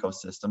competing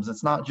ecosystems.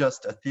 It's not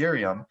just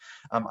Ethereum.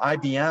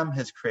 IBM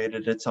has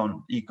created its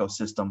own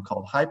ecosystem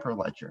called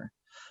Hyperledger.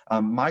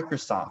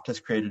 Microsoft has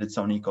created its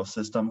own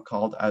ecosystem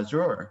called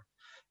Azure.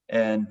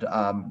 And,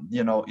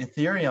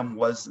 Ethereum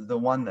was the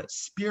one that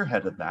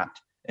spearheaded that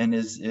and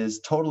is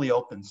totally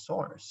open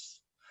source.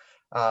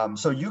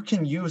 So you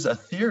can use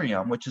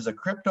Ethereum, which is a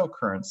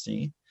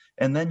cryptocurrency,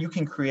 and then you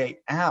can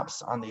create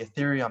apps on the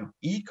Ethereum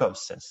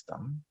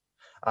ecosystem,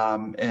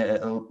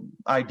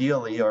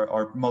 ideally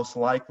or most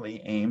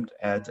likely aimed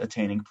at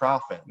attaining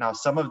profit. Now,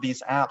 some of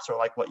these apps are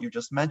like what you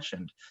just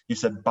mentioned. You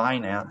said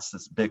Binance,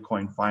 this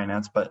Bitcoin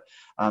finance, but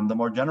the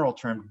more general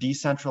term,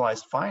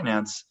 decentralized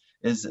finance,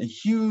 is a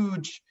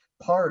huge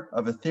part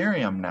of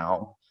Ethereum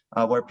now,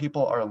 where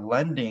people are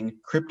lending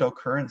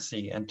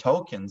cryptocurrency and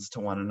tokens to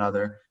one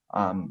another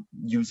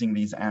using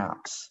these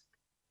apps.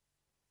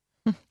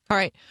 All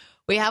right.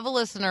 We have a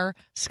listener,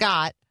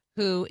 Scott,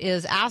 who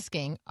is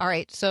asking, all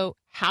right, so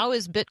how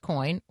is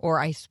Bitcoin, or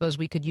I suppose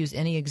we could use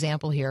any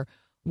example here,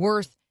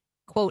 worth,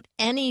 quote,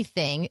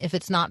 anything if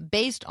it's not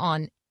based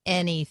on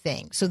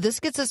anything? So this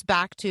gets us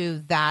back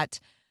to that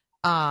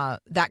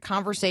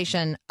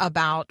conversation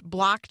about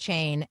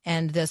blockchain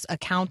and this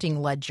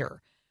accounting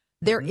ledger.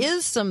 There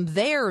is some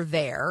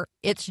there.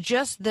 It's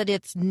just that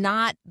it's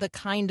not the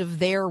kind of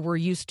there we're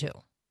used to.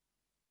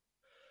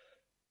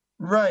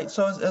 Right.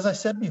 So as I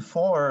said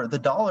before, the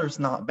dollar is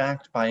not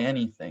backed by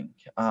anything.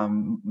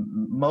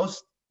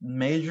 Most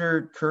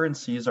major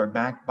currencies are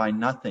backed by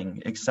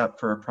nothing except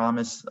for a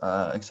promise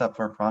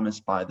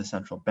by the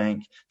central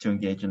bank to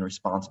engage in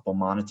responsible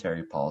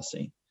monetary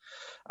policy.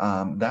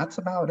 That's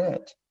about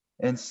it.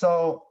 And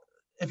so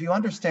if you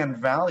understand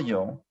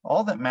value,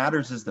 all that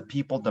matters is that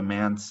people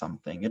demand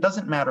something. It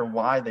doesn't matter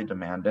why they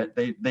demand it.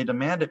 They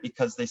demand it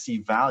because they see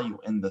value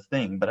in the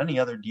thing, but any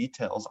other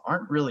details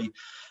aren't really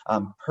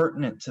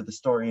pertinent to the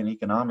story in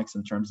economics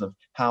in terms of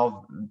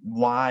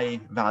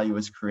why value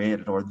is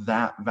created or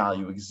that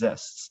value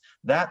exists.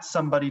 That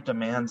somebody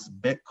demands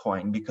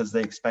Bitcoin because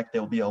they expect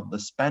they'll be able to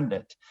spend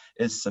it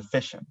is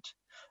sufficient.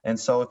 And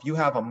so if you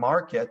have a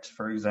market,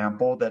 for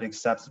example, that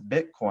accepts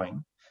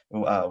Bitcoin,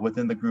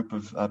 within the group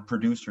of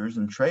producers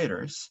and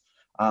traders,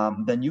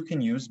 then you can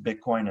use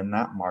Bitcoin in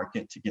that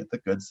market to get the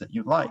goods that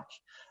you like.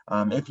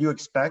 If you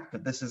expect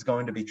that this is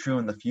going to be true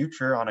in the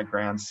future on a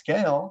grand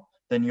scale,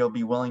 then you'll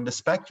be willing to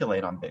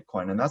speculate on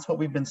Bitcoin. And that's what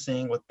we've been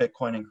seeing with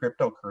Bitcoin and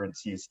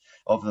cryptocurrencies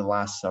over the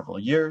last several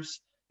years,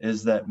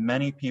 is that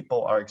many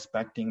people are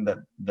expecting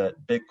that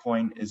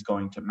Bitcoin is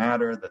going to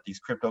matter, that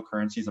these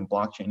cryptocurrencies and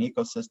blockchain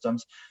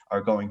ecosystems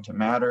are going to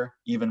matter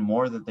even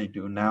more than they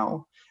do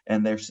now,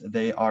 and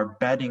they are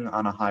betting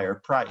on a higher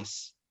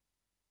price.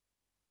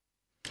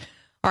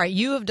 All right,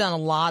 you have done a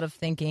lot of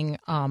thinking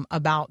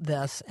about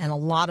this, and a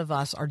lot of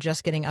us are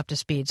just getting up to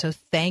speed. So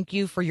thank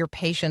you for your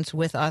patience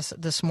with us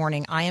this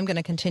morning. I am going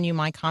to continue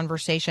my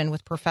conversation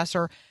with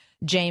Professor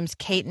James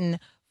Caton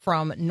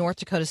from North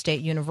Dakota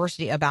State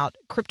University about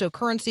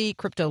cryptocurrency,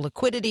 crypto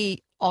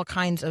liquidity, all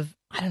kinds of,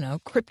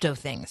 crypto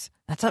things.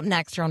 That's up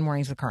next here on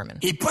Mornings with Carmen.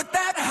 He put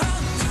that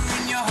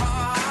hunger in your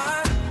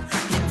heart.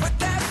 He put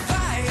that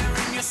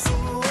fire in your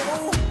soul.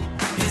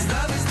 His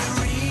love is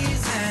the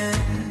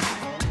reason.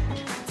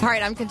 All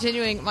right, I'm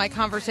continuing my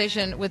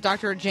conversation with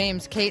Dr.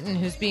 James Caton,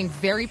 who's being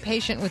very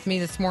patient with me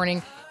this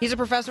morning. He's a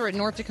professor at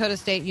North Dakota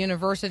State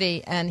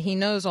University, and he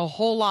knows a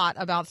whole lot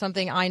about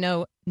something I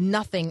know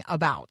nothing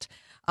about.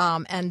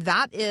 And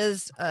that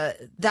is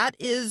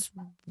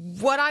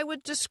what I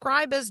would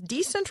describe as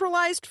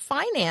decentralized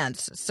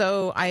finance.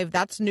 So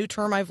that's a new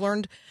term I've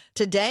learned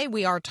today.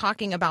 We are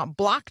talking about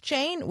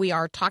blockchain. We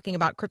are talking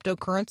about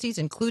cryptocurrencies,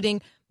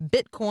 including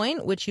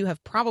Bitcoin, which you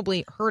have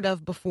probably heard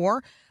of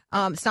before.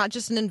 It's not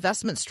just an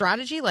investment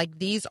strategy. Like,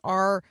 these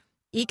are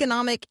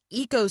economic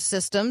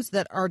ecosystems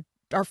that are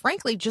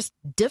frankly just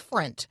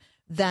different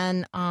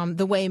than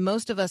the way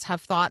most of us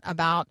have thought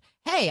about,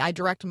 hey, I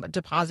direct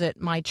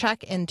deposit my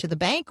check into the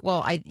bank.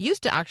 Well, I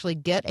used to actually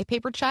get a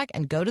paper check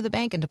and go to the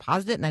bank and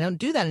deposit it, and I don't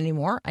do that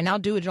anymore. I now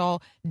do it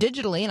all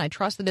digitally, and I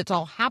trust that it's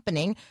all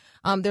happening.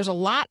 There's a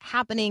lot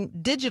happening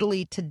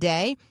digitally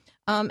today,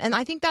 and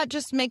I think that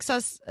just makes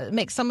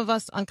some of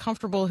us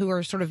uncomfortable who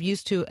are sort of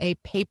used to a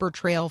paper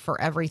trail for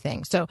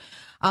everything. So,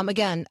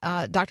 again,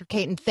 Dr.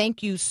 Caton,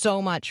 thank you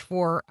so much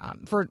for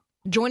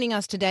joining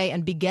us today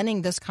and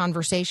beginning this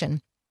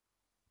conversation.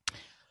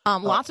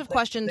 Lots of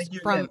questions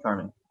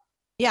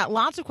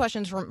lots of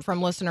questions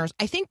from listeners.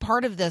 I think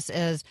part of this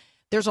is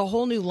there's a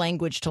whole new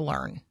language to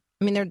learn.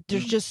 I mean,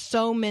 there's just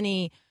so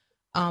many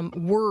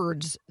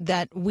words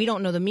that we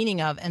don't know the meaning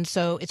of. And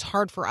so it's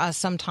hard for us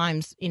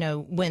sometimes,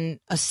 when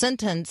a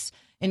sentence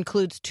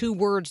includes two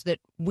words that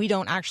we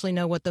don't actually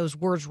know what those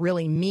words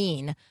really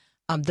mean.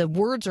 the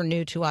words are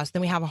new to us,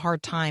 then we have a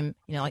hard time,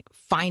 like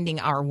finding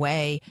our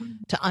way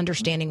to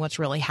understanding what's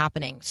really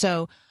happening.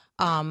 So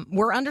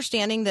we're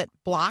understanding that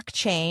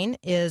blockchain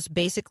is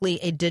basically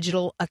a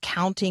digital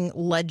accounting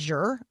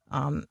ledger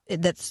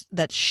that's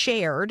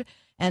shared.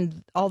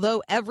 And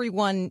although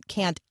everyone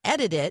can't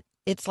edit it,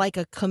 it's like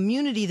a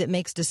community that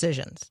makes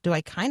decisions. Do I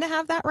kind of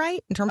have that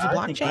right in terms of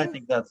blockchain? I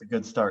think that's a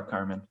good start,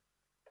 Carmen.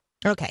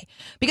 Okay.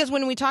 Because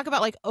when we talk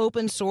about like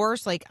open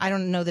source, like I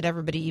don't know that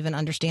everybody even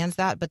understands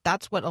that, but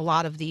that's what a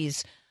lot of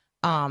these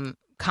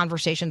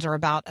conversations are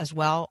about as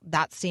well.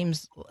 That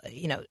seems,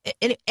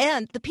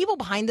 and the people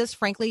behind this,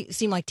 frankly,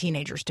 seem like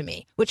teenagers to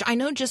me, which I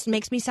know just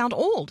makes me sound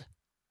old.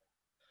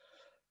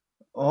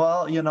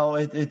 Well,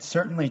 it's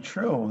certainly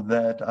true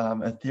that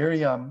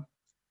Ethereum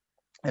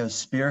is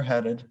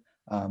spearheaded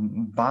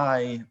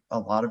by a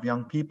lot of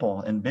young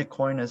people, and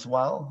Bitcoin as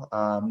well.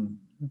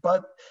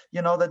 But,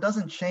 that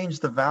doesn't change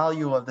the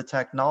value of the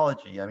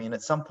technology. I mean,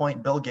 at some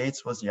point, Bill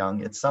Gates was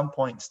young. At some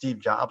point, Steve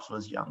Jobs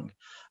was young.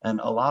 And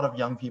a lot of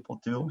young people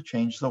do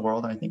change the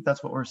world. I think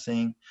that's what we're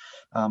seeing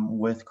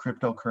with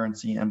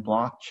cryptocurrency and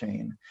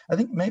blockchain. I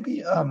think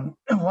maybe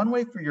one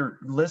way for your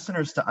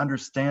listeners to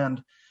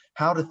understand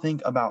how to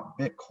think about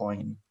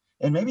Bitcoin,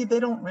 and maybe they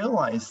don't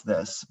realize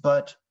this,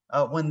 but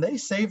when they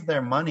save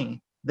their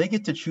money, they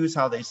get to choose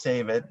how they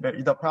save it.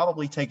 They'll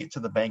probably take it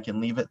to the bank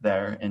and leave it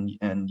there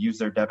and use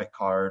their debit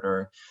card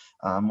or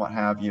what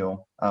have you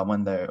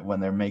when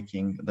they're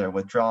making their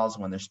withdrawals,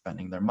 when they're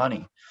spending their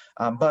money.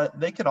 But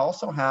they could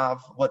also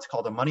have what's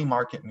called a money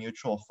market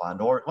mutual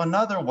fund, or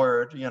another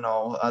word,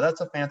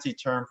 that's a fancy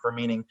term for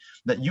meaning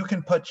that you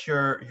can put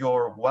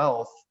your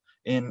wealth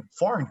in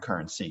foreign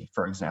currency,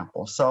 for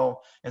example. So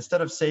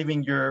instead of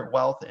saving your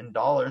wealth in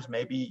dollars,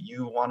 maybe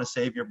you want to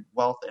save your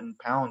wealth in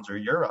pounds or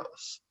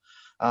euros.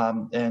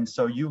 And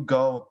so you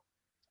go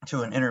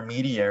to an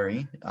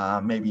intermediary,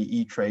 maybe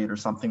E-Trade or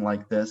something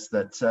like this,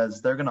 that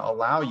says they're going to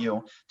allow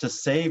you to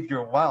save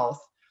your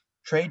wealth,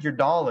 trade your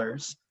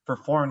dollars for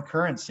foreign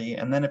currency,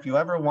 and then if you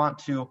ever want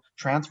to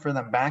transfer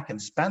them back and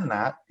spend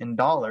that in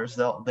dollars,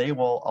 they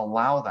will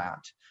allow that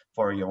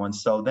for you. And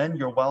so then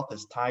your wealth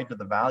is tied to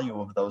the value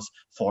of those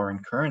foreign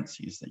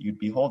currencies that you'd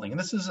be holding. And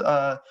this is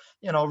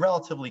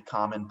relatively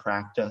common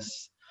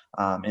practice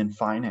in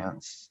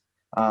finance.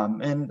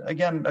 And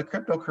again, a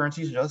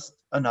cryptocurrency is just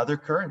another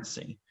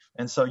currency.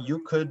 And so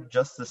you could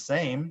just the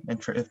same,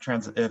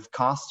 if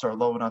costs are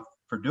low enough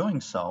for doing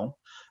so,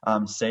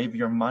 save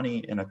your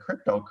money in a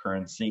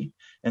cryptocurrency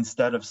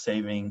instead of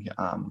saving,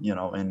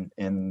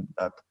 in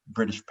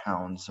British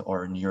pounds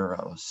or in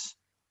euros.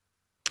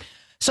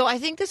 So I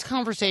think this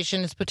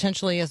conversation is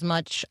potentially as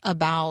much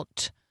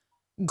about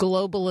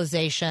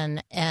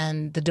globalization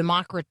and the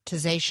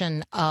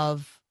democratization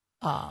of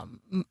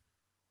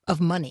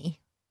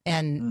money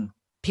and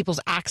people's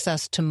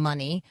access to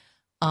money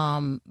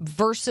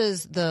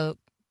versus the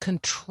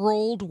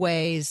controlled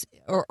ways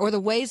or the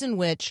ways in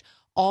which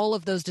all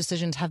of those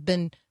decisions have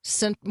been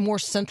more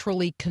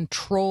centrally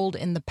controlled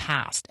in the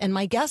past. And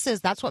my guess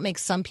is that's what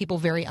makes some people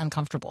very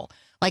uncomfortable.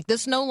 Like,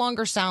 this no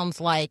longer sounds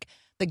like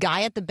the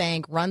guy at the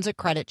bank runs a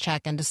credit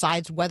check and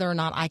decides whether or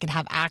not I can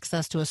have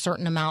access to a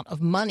certain amount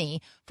of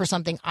money for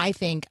something I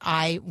think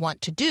I want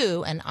to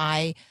do, and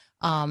I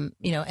am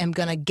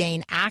going to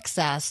gain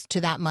access to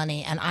that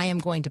money, and I am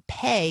going to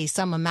pay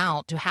some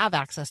amount to have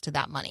access to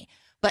that money.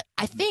 But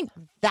I think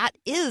that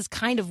is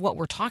kind of what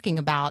we're talking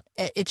about.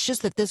 It's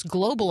just that this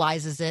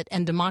globalizes it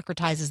and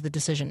democratizes the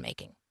decision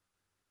making.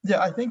 Yeah,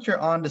 I think you're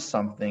onto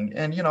something.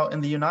 And,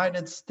 in the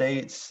United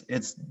States,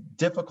 it's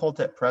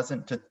difficult at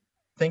present to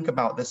think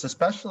about this,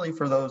 especially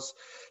for those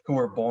who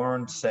were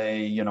born,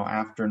 say,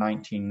 after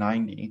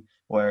 1990,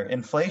 where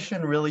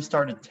inflation really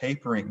started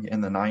tapering in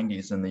the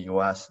 90s in the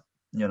U.S.,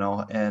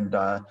 and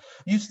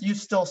you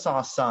still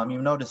saw some.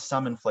 You noticed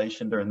some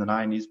inflation during the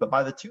 90s, but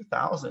by the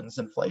 2000s,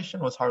 inflation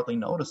was hardly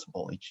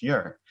noticeable each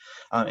year.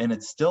 And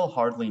it's still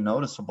hardly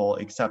noticeable,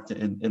 except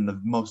in the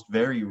most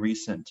very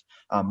recent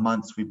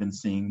months, we've been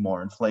seeing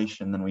more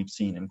inflation than we've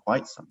seen in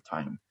quite some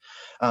time.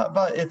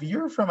 But if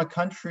you're from a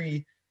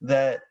country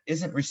that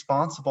isn't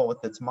responsible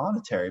with its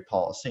monetary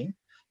policy,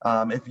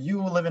 if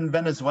you live in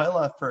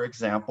Venezuela, for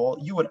example,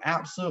 you would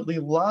absolutely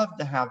love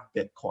to have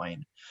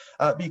Bitcoin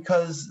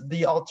because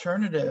the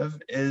alternative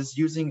is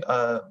using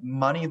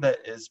money that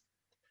is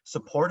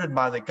supported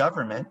by the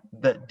government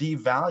that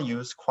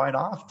devalues quite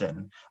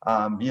often.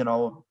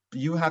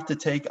 You have to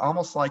take,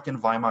 almost like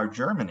in Weimar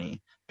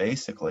Germany,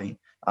 basically,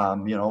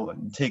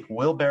 take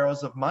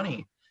wheelbarrows of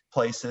money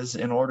places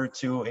in order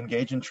to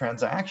engage in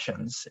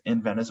transactions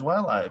in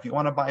Venezuela. If you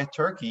want to buy a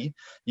turkey,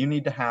 you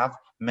need to have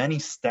many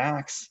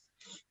stacks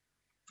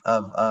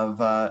of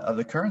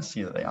the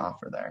currency that they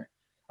offer there.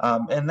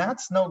 And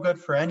that's no good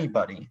for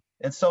anybody.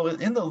 And so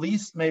in the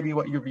least, maybe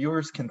what your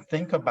viewers can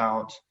think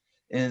about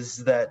is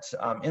that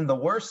in the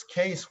worst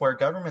case where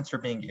governments are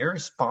being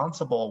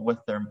irresponsible with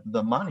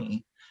the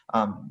money,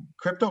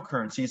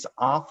 cryptocurrencies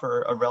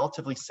offer a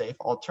relatively safe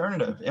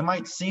alternative. It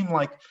might seem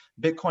like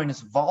Bitcoin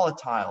is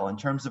volatile in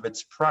terms of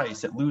its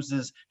price. It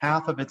loses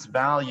half of its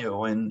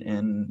value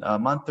in a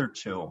month or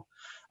two.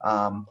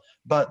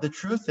 But the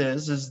truth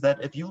is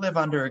that if you live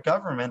under a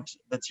government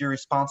that's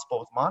irresponsible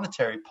with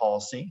monetary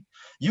policy,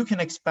 you can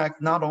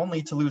expect not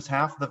only to lose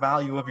half the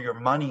value of your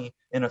money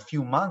in a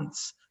few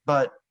months,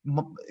 but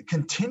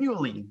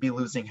continually be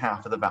losing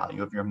half of the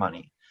value of your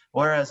money.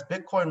 Whereas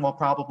Bitcoin will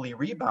probably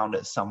rebound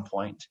at some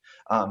point.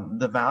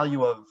 The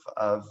value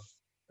of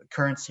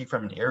currency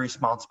from an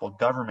irresponsible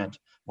government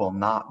will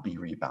not be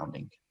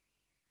rebounding.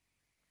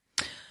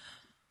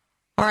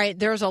 All right,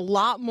 there's a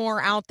lot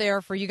more out there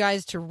for you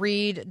guys to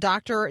read.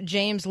 Dr.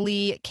 James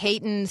Lee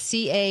Caton,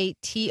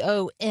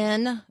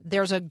 C-A-T-O-N.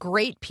 There's a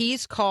great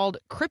piece called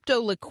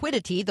Crypto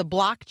Liquidity, the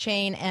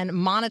Blockchain and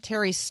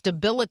Monetary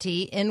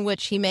Stability, in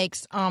which he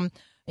makes,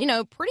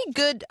 pretty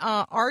good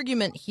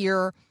argument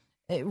here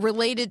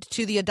related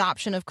to the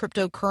adoption of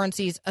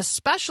cryptocurrencies,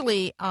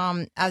 especially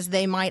as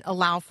they might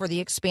allow for the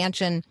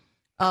expansion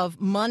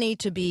of money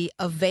to be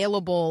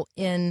available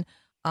in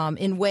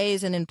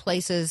ways and in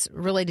places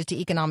related to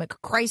economic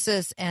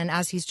crisis. And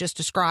as he's just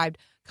described,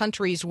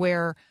 countries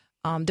where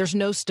there's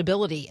no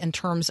stability in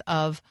terms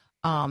of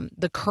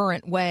the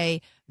current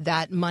way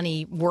that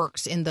money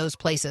works in those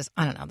places.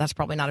 I don't know. That's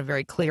probably not a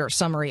very clear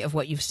summary of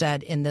what you've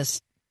said in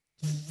this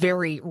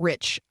very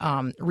rich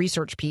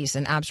research piece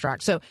and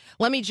abstract. So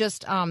let me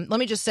just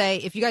say,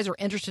 if you guys are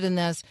interested in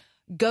this,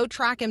 go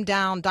track him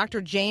down.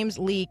 Dr. James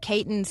Lee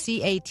Caton,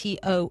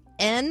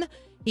 C-A-T-O-N.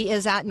 He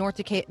is at North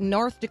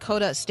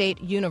Dakota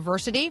State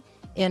University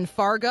in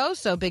Fargo.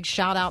 So big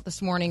shout out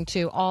this morning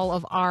to all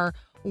of our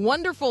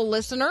wonderful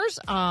listeners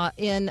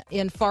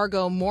in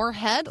Fargo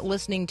Moorhead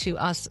listening to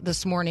us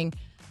this morning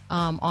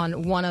on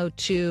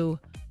 102.5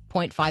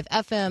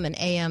 FM and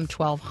AM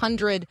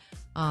 1200.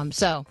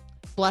 So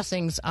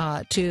blessings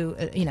to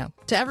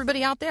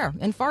everybody out there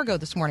in Fargo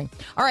this morning.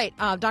 All right,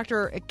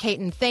 Dr.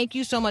 Caton, thank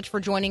you so much for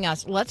joining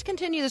us. Let's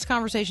continue this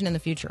conversation in the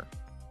future.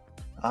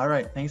 All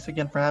right. Thanks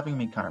again for having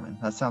me, Carmen.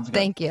 That sounds good.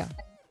 Thank you.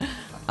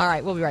 All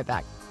right. We'll be right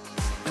back.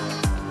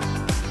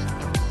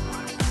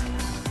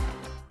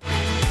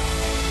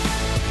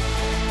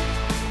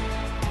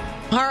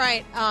 All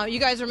right.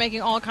 You guys are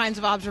making all kinds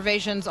of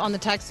observations on the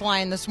text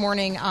line this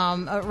morning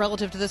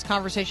relative to this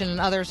conversation and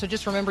others. So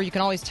just remember, you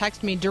can always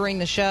text me during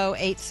the show,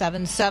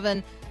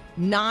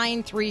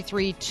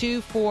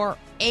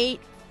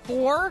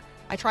 877-933-2484.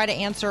 I try to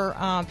answer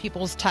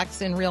people's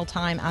texts in real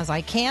time as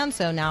I can.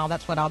 So now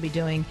that's what I'll be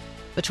doing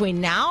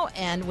between now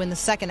and when the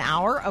second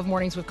hour of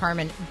Mornings with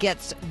Carmen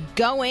gets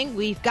going.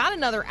 We've got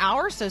another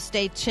hour, so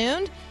stay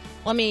tuned.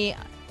 Let me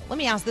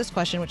ask this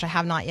question, which I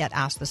have not yet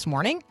asked this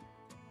morning.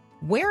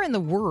 Where in the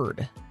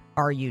Word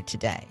are you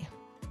today?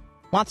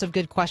 Lots of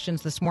good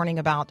questions this morning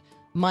about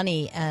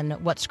money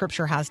and what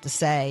Scripture has to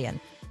say. And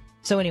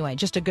so anyway,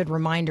 just a good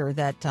reminder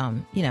that,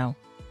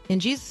 in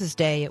Jesus'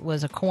 day, it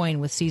was a coin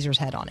with Caesar's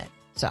head on it.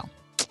 So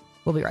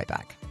we'll be right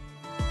back.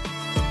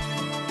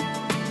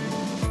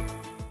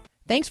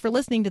 Thanks for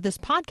listening to this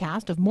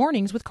podcast of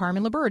Mornings with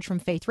Carmen LaBerge from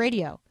Faith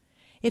Radio.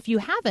 If you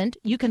haven't,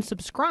 you can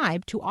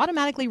subscribe to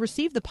automatically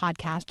receive the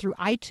podcast through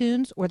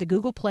iTunes or the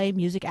Google Play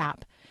Music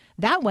app.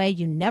 That way,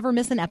 you never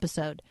miss an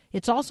episode.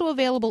 It's also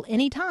available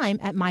anytime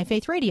at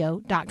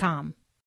myfaithradio.com.